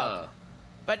straight up.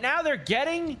 But now they're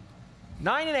getting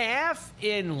 9.5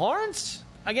 in Lawrence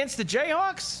against the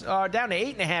Jayhawks. Down to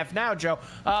 8.5 now, Joe.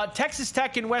 Texas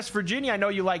Tech and West Virginia, I know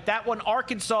you like that one.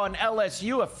 Arkansas and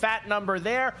LSU, a fat number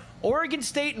there. Oregon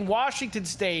State and Washington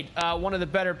State, one of the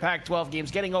better Pac-12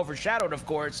 games, getting overshadowed, of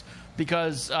course,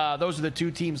 because those are the two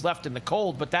teams left in the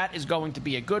cold, but that is going to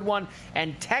be a good one.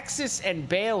 And Texas and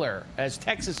Baylor, as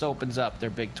Texas opens up their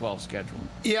Big 12 schedule.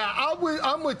 Yeah,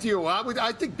 I'm with you.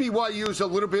 I think BYU is a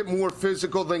little bit more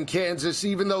physical than Kansas,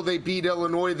 even though they beat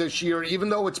Illinois this year. Even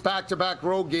though it's back-to-back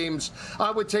road games, I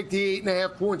would take the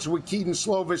 8.5 points with Keaton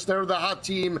Slovis. They're the hot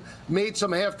team, made some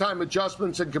halftime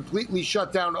adjustments, and completely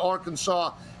shut down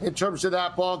Arkansas in terms of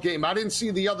that ball game. I didn't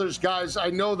see the others, guys. I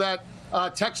know that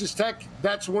Texas Tech,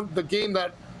 that's the game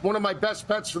that one of my best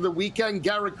bets for the weekend.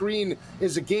 Garrett Green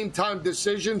is a game-time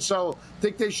decision, so I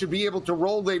think they should be able to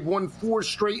roll. They've won 4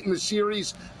 straight in the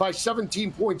series by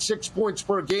 17.6 points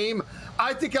per game.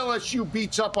 I think LSU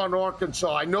beats up on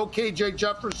Arkansas. I know KJ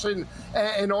Jefferson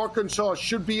and Arkansas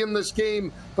should be in this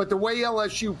game, but the way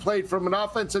LSU played from an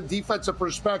offensive defensive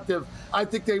perspective, I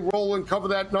think they roll and cover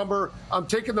that number. I'm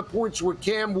taking the points with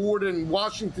Cam Ward and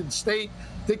Washington State.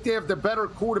 I think they have the better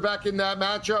quarterback in that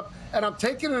matchup, and I'm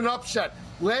taking an upset.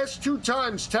 Last 2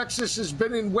 times Texas has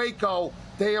been in Waco,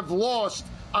 they have lost.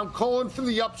 I'm calling for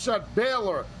the upset.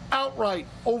 Baylor, outright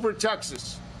over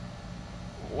Texas.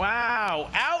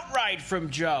 Wow, outright from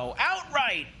Joe.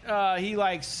 Outright. He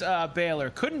likes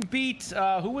Baylor. Couldn't beat,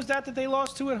 who was that they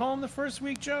lost to at home the first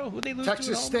week, Joe? Who they lose to at home?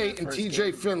 Texas State and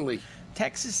TJ Finley.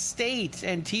 Texas State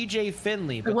and TJ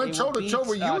Finley. They went toe-to-toe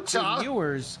with Utah.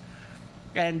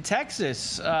 And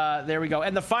Texas, there we go.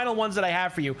 And the final ones that I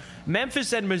have for you,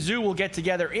 Memphis and Mizzou will get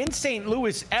together in St.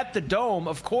 Louis at the Dome.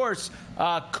 Of course,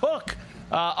 Cook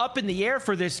up in the air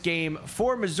for this game.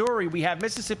 For Missouri, we have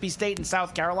Mississippi State and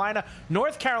South Carolina.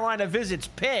 North Carolina visits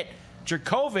Pitt.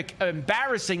 Djokovic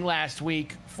embarrassing last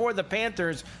week for the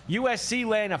Panthers. USC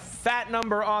laying a fat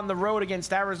number on the road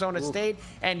against Arizona State.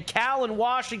 And Cal and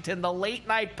Washington, the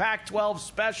late-night Pac-12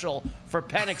 special for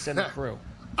Penix and the crew.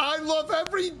 I love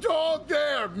every dog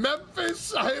there.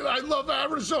 Memphis. I love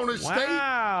Arizona State.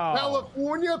 Wow.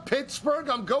 California, Pittsburgh.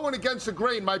 I'm going against the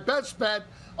grain. My best bet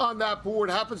on that board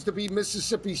happens to be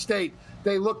Mississippi State.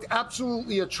 They looked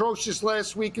absolutely atrocious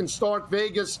last week in Stark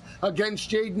Vegas against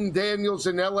Jaden Daniels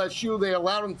and LSU. They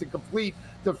allowed him to complete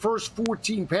the first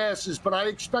 14 passes, but I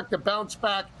expect a bounce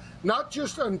back, not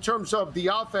just in terms of the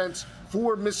offense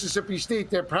for Mississippi State.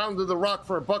 They're pounding the rock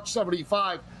for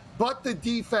 $175, but the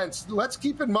defense. Let's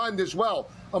keep in mind as well,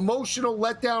 emotional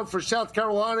letdown for South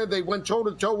Carolina. They went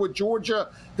toe-to-toe with Georgia.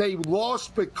 They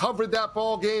lost but covered that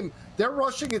ball game. Their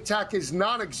rushing attack is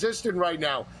non-existent right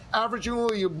now, averaging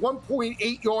only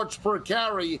 1.8 yards per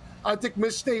carry. I think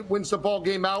Miss State wins the ball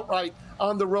game outright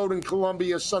on the road in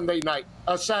Columbia Saturday night,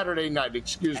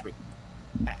 excuse me.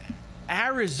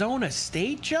 Arizona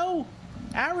State, Joe?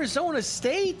 Arizona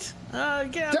State?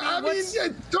 35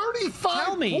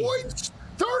 points.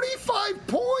 35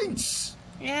 points.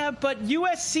 Yeah, but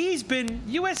USC's been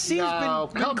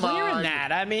clearing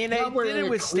that. I mean, they did it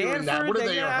with Stanford.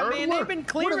 They've been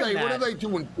clearing that. What are they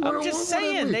doing? I'm just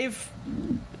saying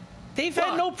they've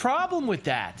had no problem with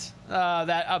that.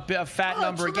 A fat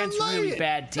number against really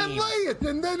bad teams. Then lay it.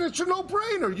 Then it's a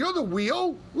no-brainer. You're the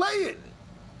wheel. Lay it.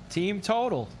 Team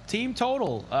total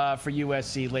for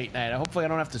USC late night. Hopefully I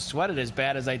don't have to sweat it as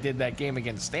bad as I did that game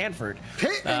against Stanford.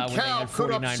 Pitt and Cal could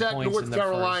upset North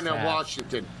Carolina and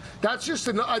Washington. That's just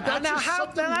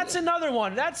that's another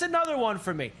one. That's another one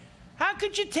for me. How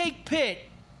could you take Pitt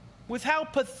with how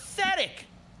pathetic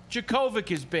Djokovic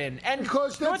has been? And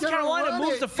because North Carolina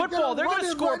moves the football, they're going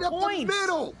to score points.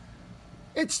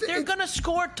 They're going to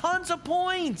score tons of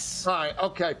points. All right,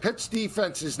 okay. Pitt's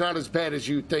defense is not as bad as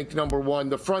you think, number one.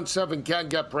 The front seven can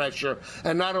get pressure.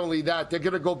 And not only that, they're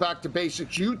going to go back to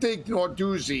basics. You think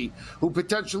Narduzzi, who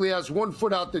potentially has 1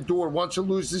 foot out the door, wants to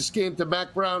lose this game to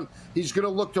Mac Brown, he's going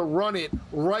to look to run it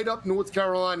right up North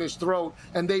Carolina's throat.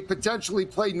 And they potentially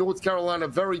play North Carolina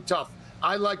very tough.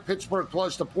 I like Pittsburgh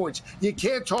plus the points. You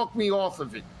can't talk me off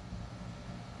of it.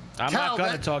 I'm not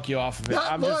going to talk you off of it.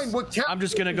 I'm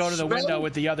just going to go to the window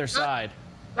with the other side.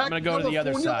 I'm going to go to the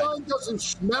other side. Line doesn't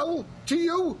smell to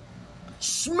you?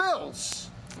 Smells.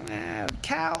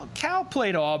 Cal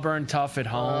played Auburn tough at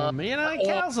home.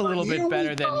 Cal's a little bit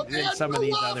better than some of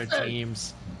these other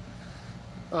teams.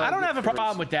 I don't have a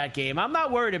problem with that game. I'm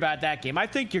not worried about that game. I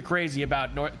think you're crazy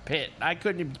about Pitt.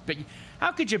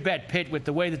 How could you bet Pitt with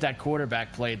the way that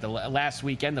quarterback played the last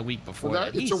week and the week before?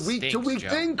 It's a week-to-week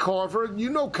thing, Carver. You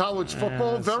know college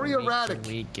football, very erratic.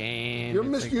 Week game.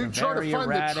 You're trying to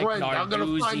find the trend. I'm going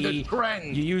to find the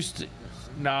trend. You used to.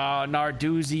 No,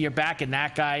 Narduzzi, you're back in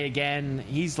that guy again.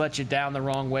 He's let you down the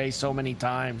wrong way so many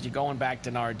times. You're going back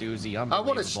to Narduzzi. I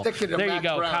want to stick it in Mac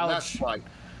Brown. That's right.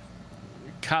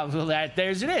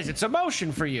 There's it is. It's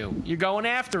emotion for you. You're going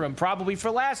after him probably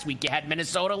for last week. You had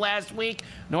Minnesota last week.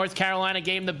 North Carolina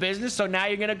gave him the business, so now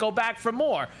you're going to go back for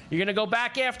more. You're going to go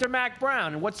back after Mac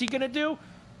Brown. And what's he going to do?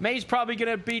 May's probably going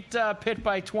to beat Pitt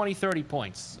by 20, 30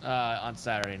 points on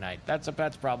Saturday night. That's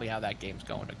probably how that game's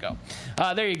going to go.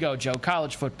 There you go, Joe.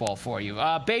 College football for you.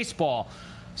 Baseball.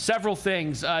 Several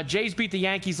things. Jays beat the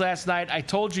Yankees last night. I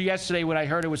told you yesterday when I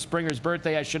heard it was Springer's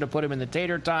birthday, I should have put him in the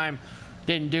tater time.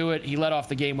 Didn't do it. He led off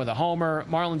the game with a homer.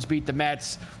 Marlins beat the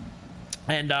Mets.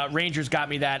 And Rangers got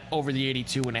me that over the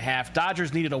 82.5.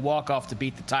 Dodgers needed a walk-off to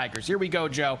beat the Tigers. Here we go,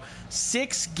 Joe.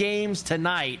 6 games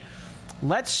tonight.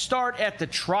 Let's start at the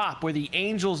Trop with the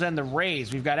Angels and the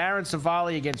Rays. We've got Aaron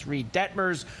Savali against Reed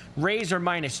Detmers. Rays are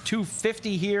minus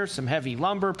 250 here. Some heavy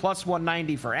lumber. Plus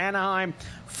 190 for Anaheim.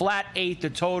 Flat 8 the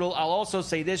total. I'll also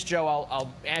say this, Joe.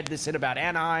 I'll add this in about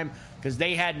Anaheim because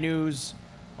they had news.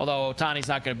 Although Ohtani's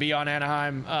not going to be on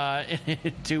Anaheim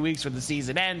in 2 weeks when the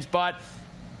season ends. But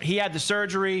he had the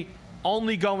surgery,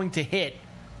 only going to hit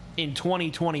in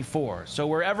 2024. So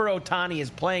wherever Ohtani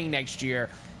is playing next year,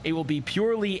 it will be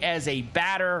purely as a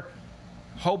batter,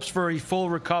 hopes for a full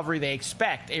recovery. They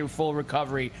expect a full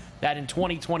recovery, that in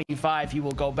 2025 he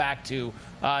will go back to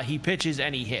he pitches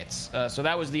and he hits. So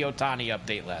that was the Ohtani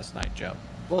update last night, Joe.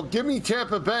 Well, give me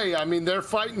Tampa Bay. I mean, they're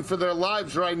fighting for their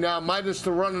lives right now. Minus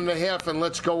the 1.5, and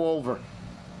let's go over.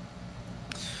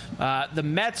 The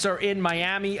Mets are in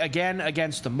Miami again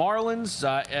against the Marlins.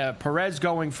 Perez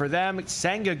going for them.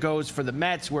 Senga goes for the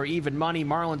Mets. We're even money.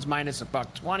 Marlins minus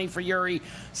 $120 for Yuri.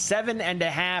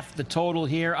 7.5 the total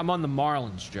here. I'm on the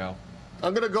Marlins, Joe.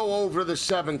 I'm going to go over the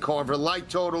 7, Carver. Light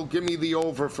total. Give me the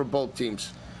over for both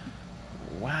teams.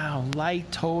 Wow,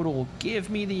 light total.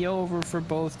 Give me the over for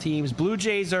both teams. Blue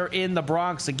Jays are in the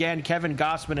Bronx again. Kevin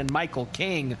Gausman and Michael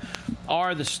King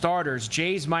are the starters.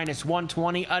 Jays minus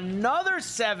 120. Another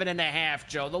 7.5,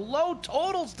 Joe. The low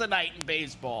totals tonight in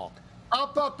baseball.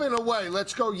 Up, and away.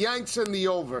 Let's go Yanks and the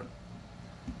over.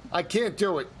 I can't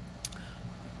do it.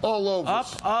 All over.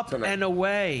 Up, tonight. and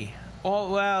away.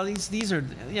 Oh, well, these are,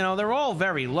 they're all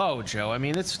very low, Joe. I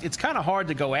mean, it's kind of hard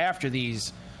to go after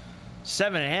these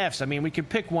 7.5s. I mean, we could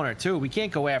pick one or two. We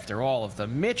can't go after all of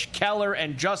them. Mitch Keller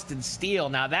and Justin Steele.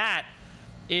 Now, that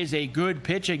is a good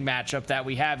pitching matchup that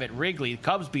we have at Wrigley. The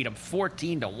Cubs beat them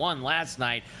 14-1 last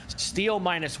night. Steele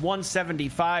minus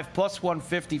 175, plus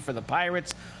 150 for the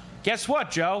Pirates. Guess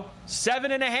what, Joe?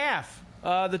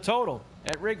 7.5, the total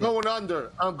at Wrigley. Going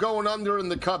under. I'm going under in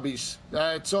the Cubbies.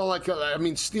 It's all I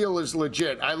mean, Steele is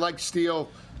legit. I like Steele.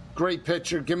 Great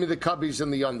pitcher. Give me the Cubbies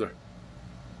and the under.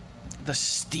 The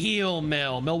Steel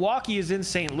Mill. Milwaukee is in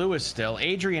St. Louis still.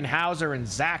 Adrian Hauser and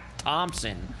Zach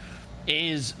Thompson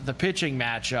is the pitching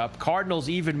matchup. Cardinals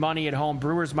even money at home.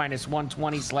 Brewers minus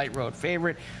 120, slight road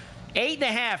favorite.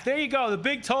 8.5. There you go. The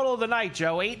big total of the night,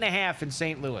 Joe. 8.5 in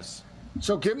St. Louis.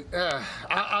 So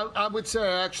I would say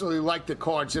I actually like the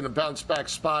Cards in a bounce-back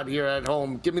spot here at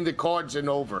home. Give me the Cards and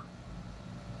over.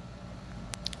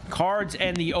 Cards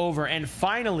and the over. And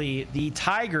finally, the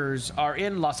Tigers are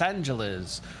in Los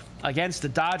Angeles against the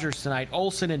Dodgers tonight.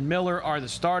 Olsen and Miller are the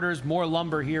starters. More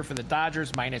lumber here for the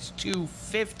Dodgers, minus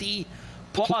 250,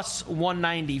 plus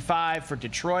 195 for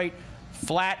Detroit.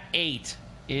 Flat 8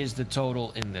 is the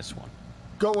total in this one.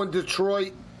 Going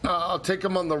Detroit. I'll take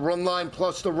them on the run line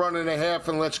plus the 1.5,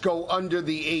 and let's go under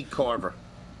the 8, Carver.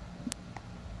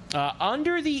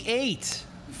 Under the 8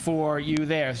 for you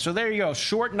there. So there you go.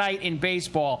 Short night in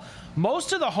baseball.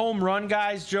 Most of the home run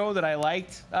guys, Joe, that I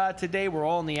liked today were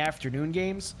all in the afternoon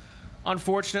games.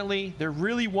 Unfortunately, there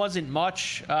really wasn't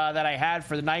much that I had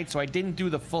for the night, so I didn't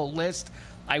do the full list.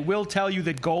 I will tell you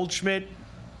that Goldschmidt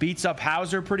beats up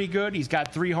Hauser pretty good. He's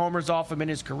got 3 homers off him in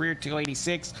his career,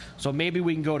 286. So maybe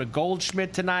we can go to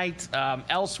Goldschmidt tonight.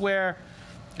 Elsewhere,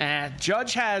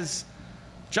 Judge has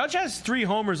 3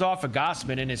 homers off of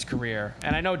Gausman in his career.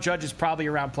 And I know Judge is probably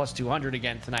around plus 200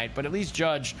 again tonight, but at least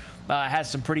Judge has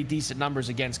some pretty decent numbers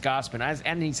against Gausman.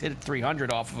 And he's hit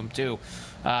 300 off of him, too.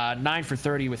 9 for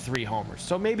 30 with 3 homers.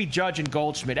 So maybe Judge and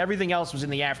Goldschmidt. Everything else was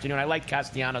in the afternoon. I liked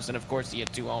Castellanos, and, of course, he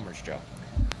had 2 homers, Joe.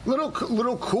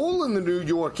 Little cool in the New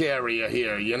York area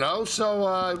here,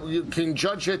 So you can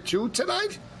Judge at 2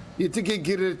 tonight? You think he'd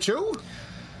get it at 2?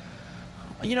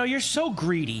 You're so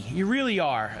greedy. You really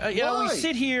are. We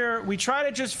sit here, we try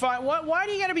to just find... Why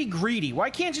do you got to be greedy?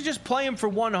 Why can't you just play him for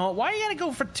 1 home? Why do you got to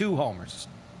go for 2 homers?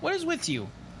 What is with you?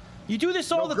 You do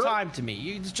this all the time to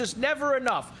me. It's just never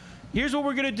enough. Here's what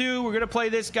we're going to do. We're going to play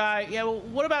this guy. Yeah, well,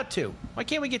 what about 2? Why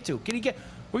can't we get 2? We're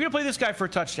going to play this guy for a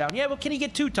touchdown. Yeah, well, can he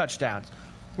get 2 touchdowns?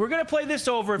 We're going to play this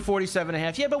over at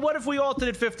 47.5. Yeah, but what if we altered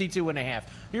at 52.5?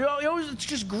 It's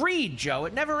just greed, Joe.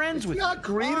 It never ends with you. It's not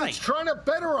greed. It's trying to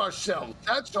better ourselves.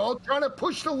 That's all. Trying to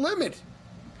push the limit.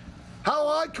 How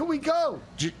high can we go?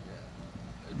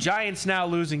 Giants now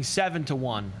losing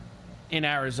 7-1 in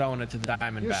Arizona to the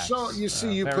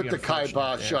Diamondbacks. You put the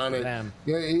kibosh on it.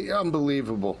 Yeah,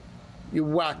 unbelievable. You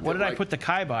whacked What did I put the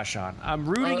kibosh on? I'm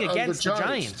rooting against the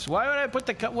Giants. Why would I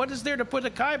put what is there to put the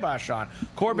kibosh on?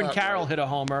 Corbin Carroll hit a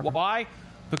homer. Why?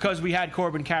 Because we had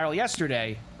Corbin Carroll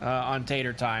yesterday on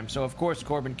Tater Time. So, of course,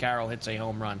 Corbin Carroll hits a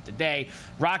home run today.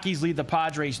 Rockies lead the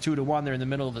Padres 2-1. They're in the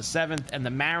middle of the 7th. And the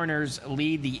Mariners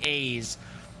lead the A's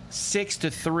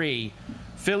 6-3.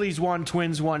 Phillies won,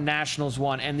 Twins won, Nationals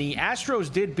won. And the Astros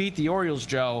did beat the Orioles,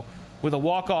 Joe, with a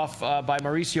walk-off by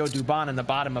Mauricio Dubon in the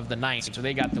bottom of the 9th. So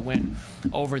they got the win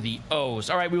over the O's.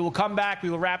 All right, we will come back. We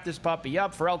will wrap this puppy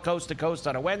up. Ferrall Coast to Coast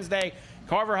on a Wednesday.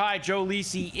 Carver High, Joe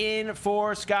Lisi in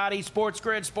for Scotty. Sports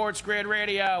Grid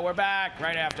Radio. We're back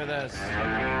right after this.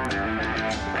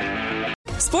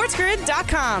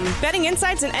 SportsGrid.com. Betting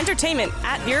insights and entertainment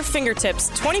at your fingertips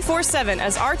 24/7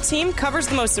 as our team covers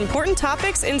the most important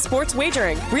topics in sports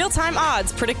wagering. Real-time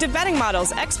odds, predictive betting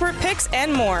models, expert picks,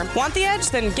 and more. Want the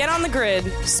edge? Then get on the grid.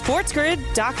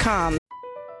 SportsGrid.com.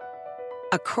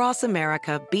 Across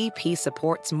America, BP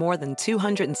supports more than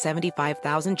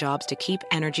 275,000 jobs to keep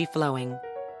energy flowing.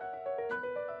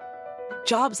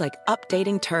 Jobs like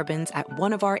updating turbines at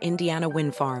one of our Indiana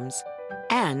wind farms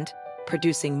and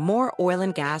producing more oil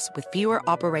and gas with fewer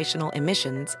operational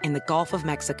emissions in the Gulf of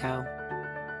Mexico.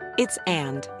 It's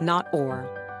and, not or.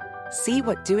 See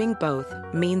what doing both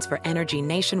means for energy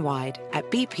nationwide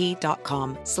at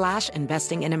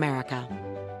bp.com/investing in America.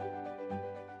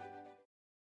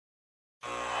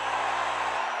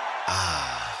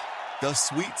 The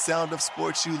sweet sound of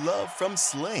sports you love from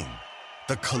Sling.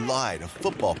 The collide of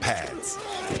football pads.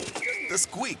 The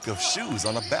squeak of shoes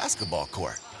on a basketball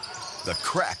court. The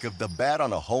crack of the bat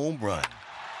on a home run.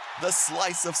 The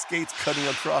slice of skates cutting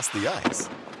across the ice.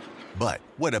 But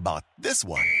what about this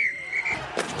one?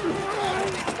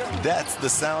 That's the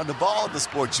sound of all the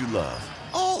sports you love,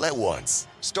 all at once.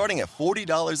 Starting at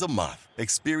 $40 a month.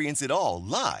 Experience it all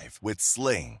live with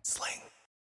Sling.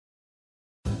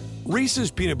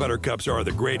 Reese's Peanut Butter Cups are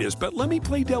the greatest, but let me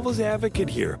play devil's advocate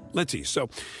here. Let's see. So,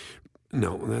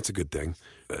 no, that's a good thing.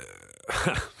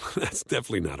 That's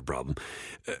definitely not a problem.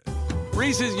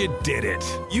 Reese's, you did it.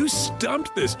 You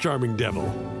stumped this charming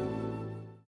devil.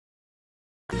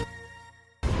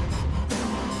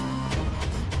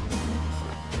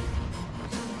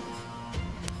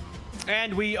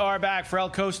 And we are back for El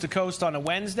Coast to Coast on a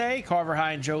Wednesday. Carver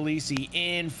and Joe Lisi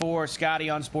in for Scotty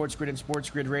on Sports Grid and Sports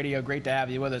Grid Radio. Great to have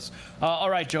you with us. All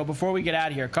right, Joe, before we get out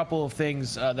of here, a couple of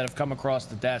things that have come across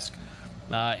the desk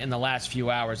in the last few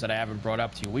hours that I haven't brought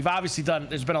up to you. We've obviously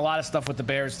there's been a lot of stuff with the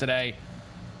Bears today.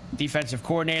 Defensive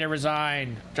coordinator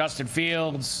resigned. Justin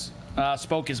Fields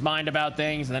spoke his mind about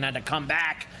things and then had to come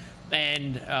back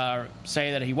and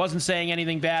say that he wasn't saying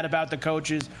anything bad about the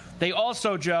coaches. They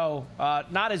also, Joe,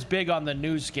 not as big on the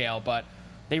news scale, but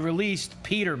they released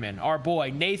Peterman, our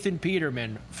boy, Nathan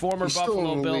Peterman, former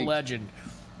Buffalo Bill legend.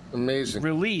 Amazing.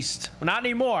 Released, not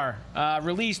anymore,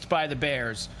 released by the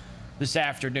Bears this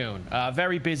afternoon.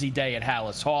 Very busy day at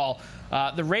Hallis Hall.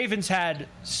 The Ravens had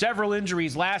several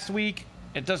injuries last week.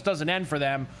 It just doesn't end for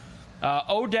them.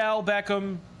 Odell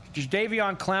Beckham,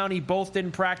 Jadeveon Clowney both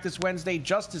didn't practice Wednesday.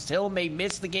 Justice Hill may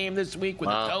miss the game this week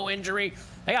with a toe injury.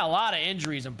 They got a lot of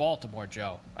injuries in Baltimore,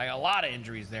 Joe. I got a lot of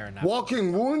injuries there now.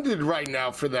 Walking wounded right now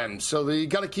for them, so you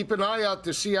got to keep an eye out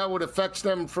to see how it affects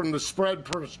them from the spread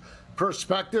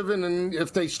perspective, and then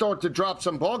if they start to drop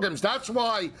some ball games. That's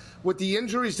why with the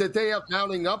injuries that they have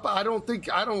mounting up, I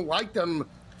don't like them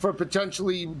for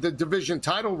potentially the division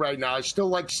title right now. I still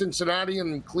like Cincinnati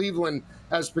and Cleveland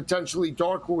as potentially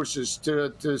dark horses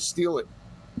to steal it.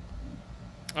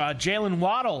 Jalen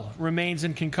Waddle remains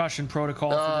in concussion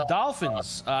protocol for the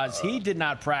Dolphins, as he did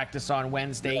not practice on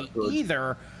Wednesday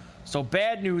either. So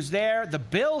bad news there. The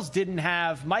Bills didn't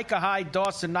have Micah Hyde,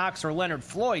 Dawson Knox, or Leonard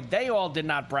Floyd. They all did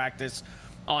not practice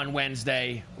on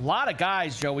Wednesday. A lot of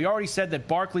guys, Joe. We already said that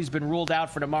Barkley's been ruled out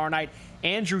for tomorrow night.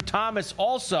 Andrew Thomas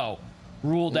also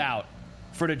ruled out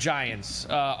for the Giants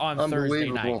on Thursday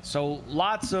night. So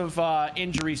lots of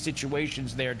injury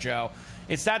situations there, Joe.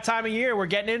 It's that time of year. We're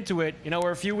getting into it. You know,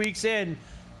 we're a few weeks in.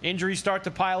 Injuries start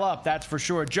to pile up, that's for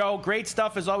sure. Joe, great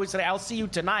stuff as always today. I'll see you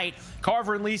tonight.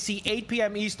 Carver and Lisi, 8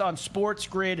 p.m. East on Sports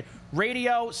Grid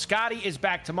Radio. Scotty is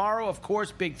back tomorrow. Of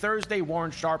course, Big Thursday.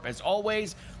 Warren Sharp as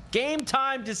always. Game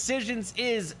Time Decisions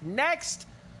is next.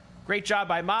 Great job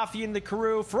by Mafia and the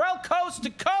crew. Ferrall Coast to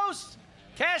Coast.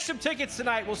 Cash some tickets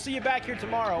tonight. We'll see you back here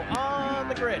tomorrow on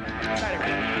the grid.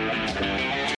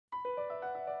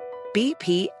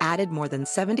 BP added more than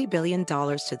 $70 billion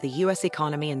to the U.S.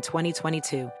 economy in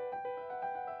 2022.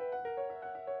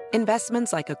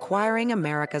 Investments like acquiring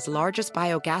America's largest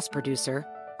biogas producer,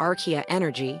 Archaea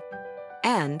Energy,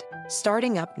 and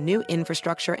starting up new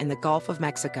infrastructure in the Gulf of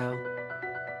Mexico.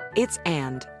 It's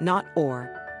and, not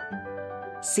or.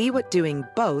 See what doing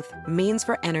both means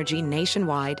for energy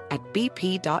nationwide at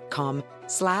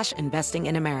bp.com/investing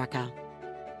in America.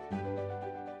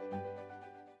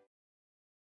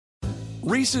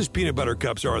 Reese's Peanut Butter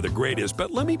Cups are the greatest, but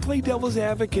let me play devil's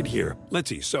advocate here. Let's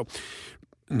see. So,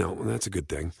 no, that's a good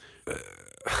thing.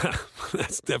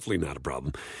 That's definitely not a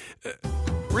problem.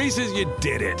 Reese's, you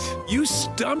did it. You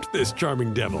stumped this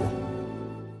charming devil.